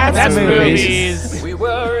 that's, That's movies. movies. We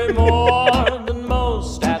worry more than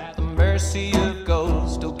most, at the mercy of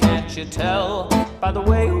ghosts. Oh, can't you tell by the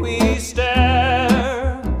way we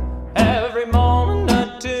stare? Every moment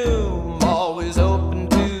a tomb, always open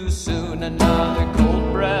too soon. Another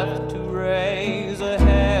cold breath to raise a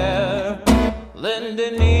hair. Lend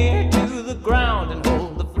an ear to the ground and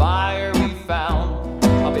hold the fire we found.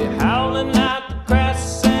 I'll be howling at the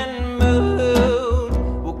crescent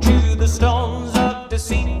moon. Walk to the stones of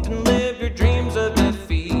deceit and live your dreams of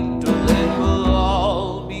defeat. Well, it will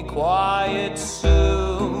all be quiet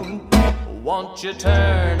soon. Won't you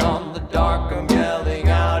turn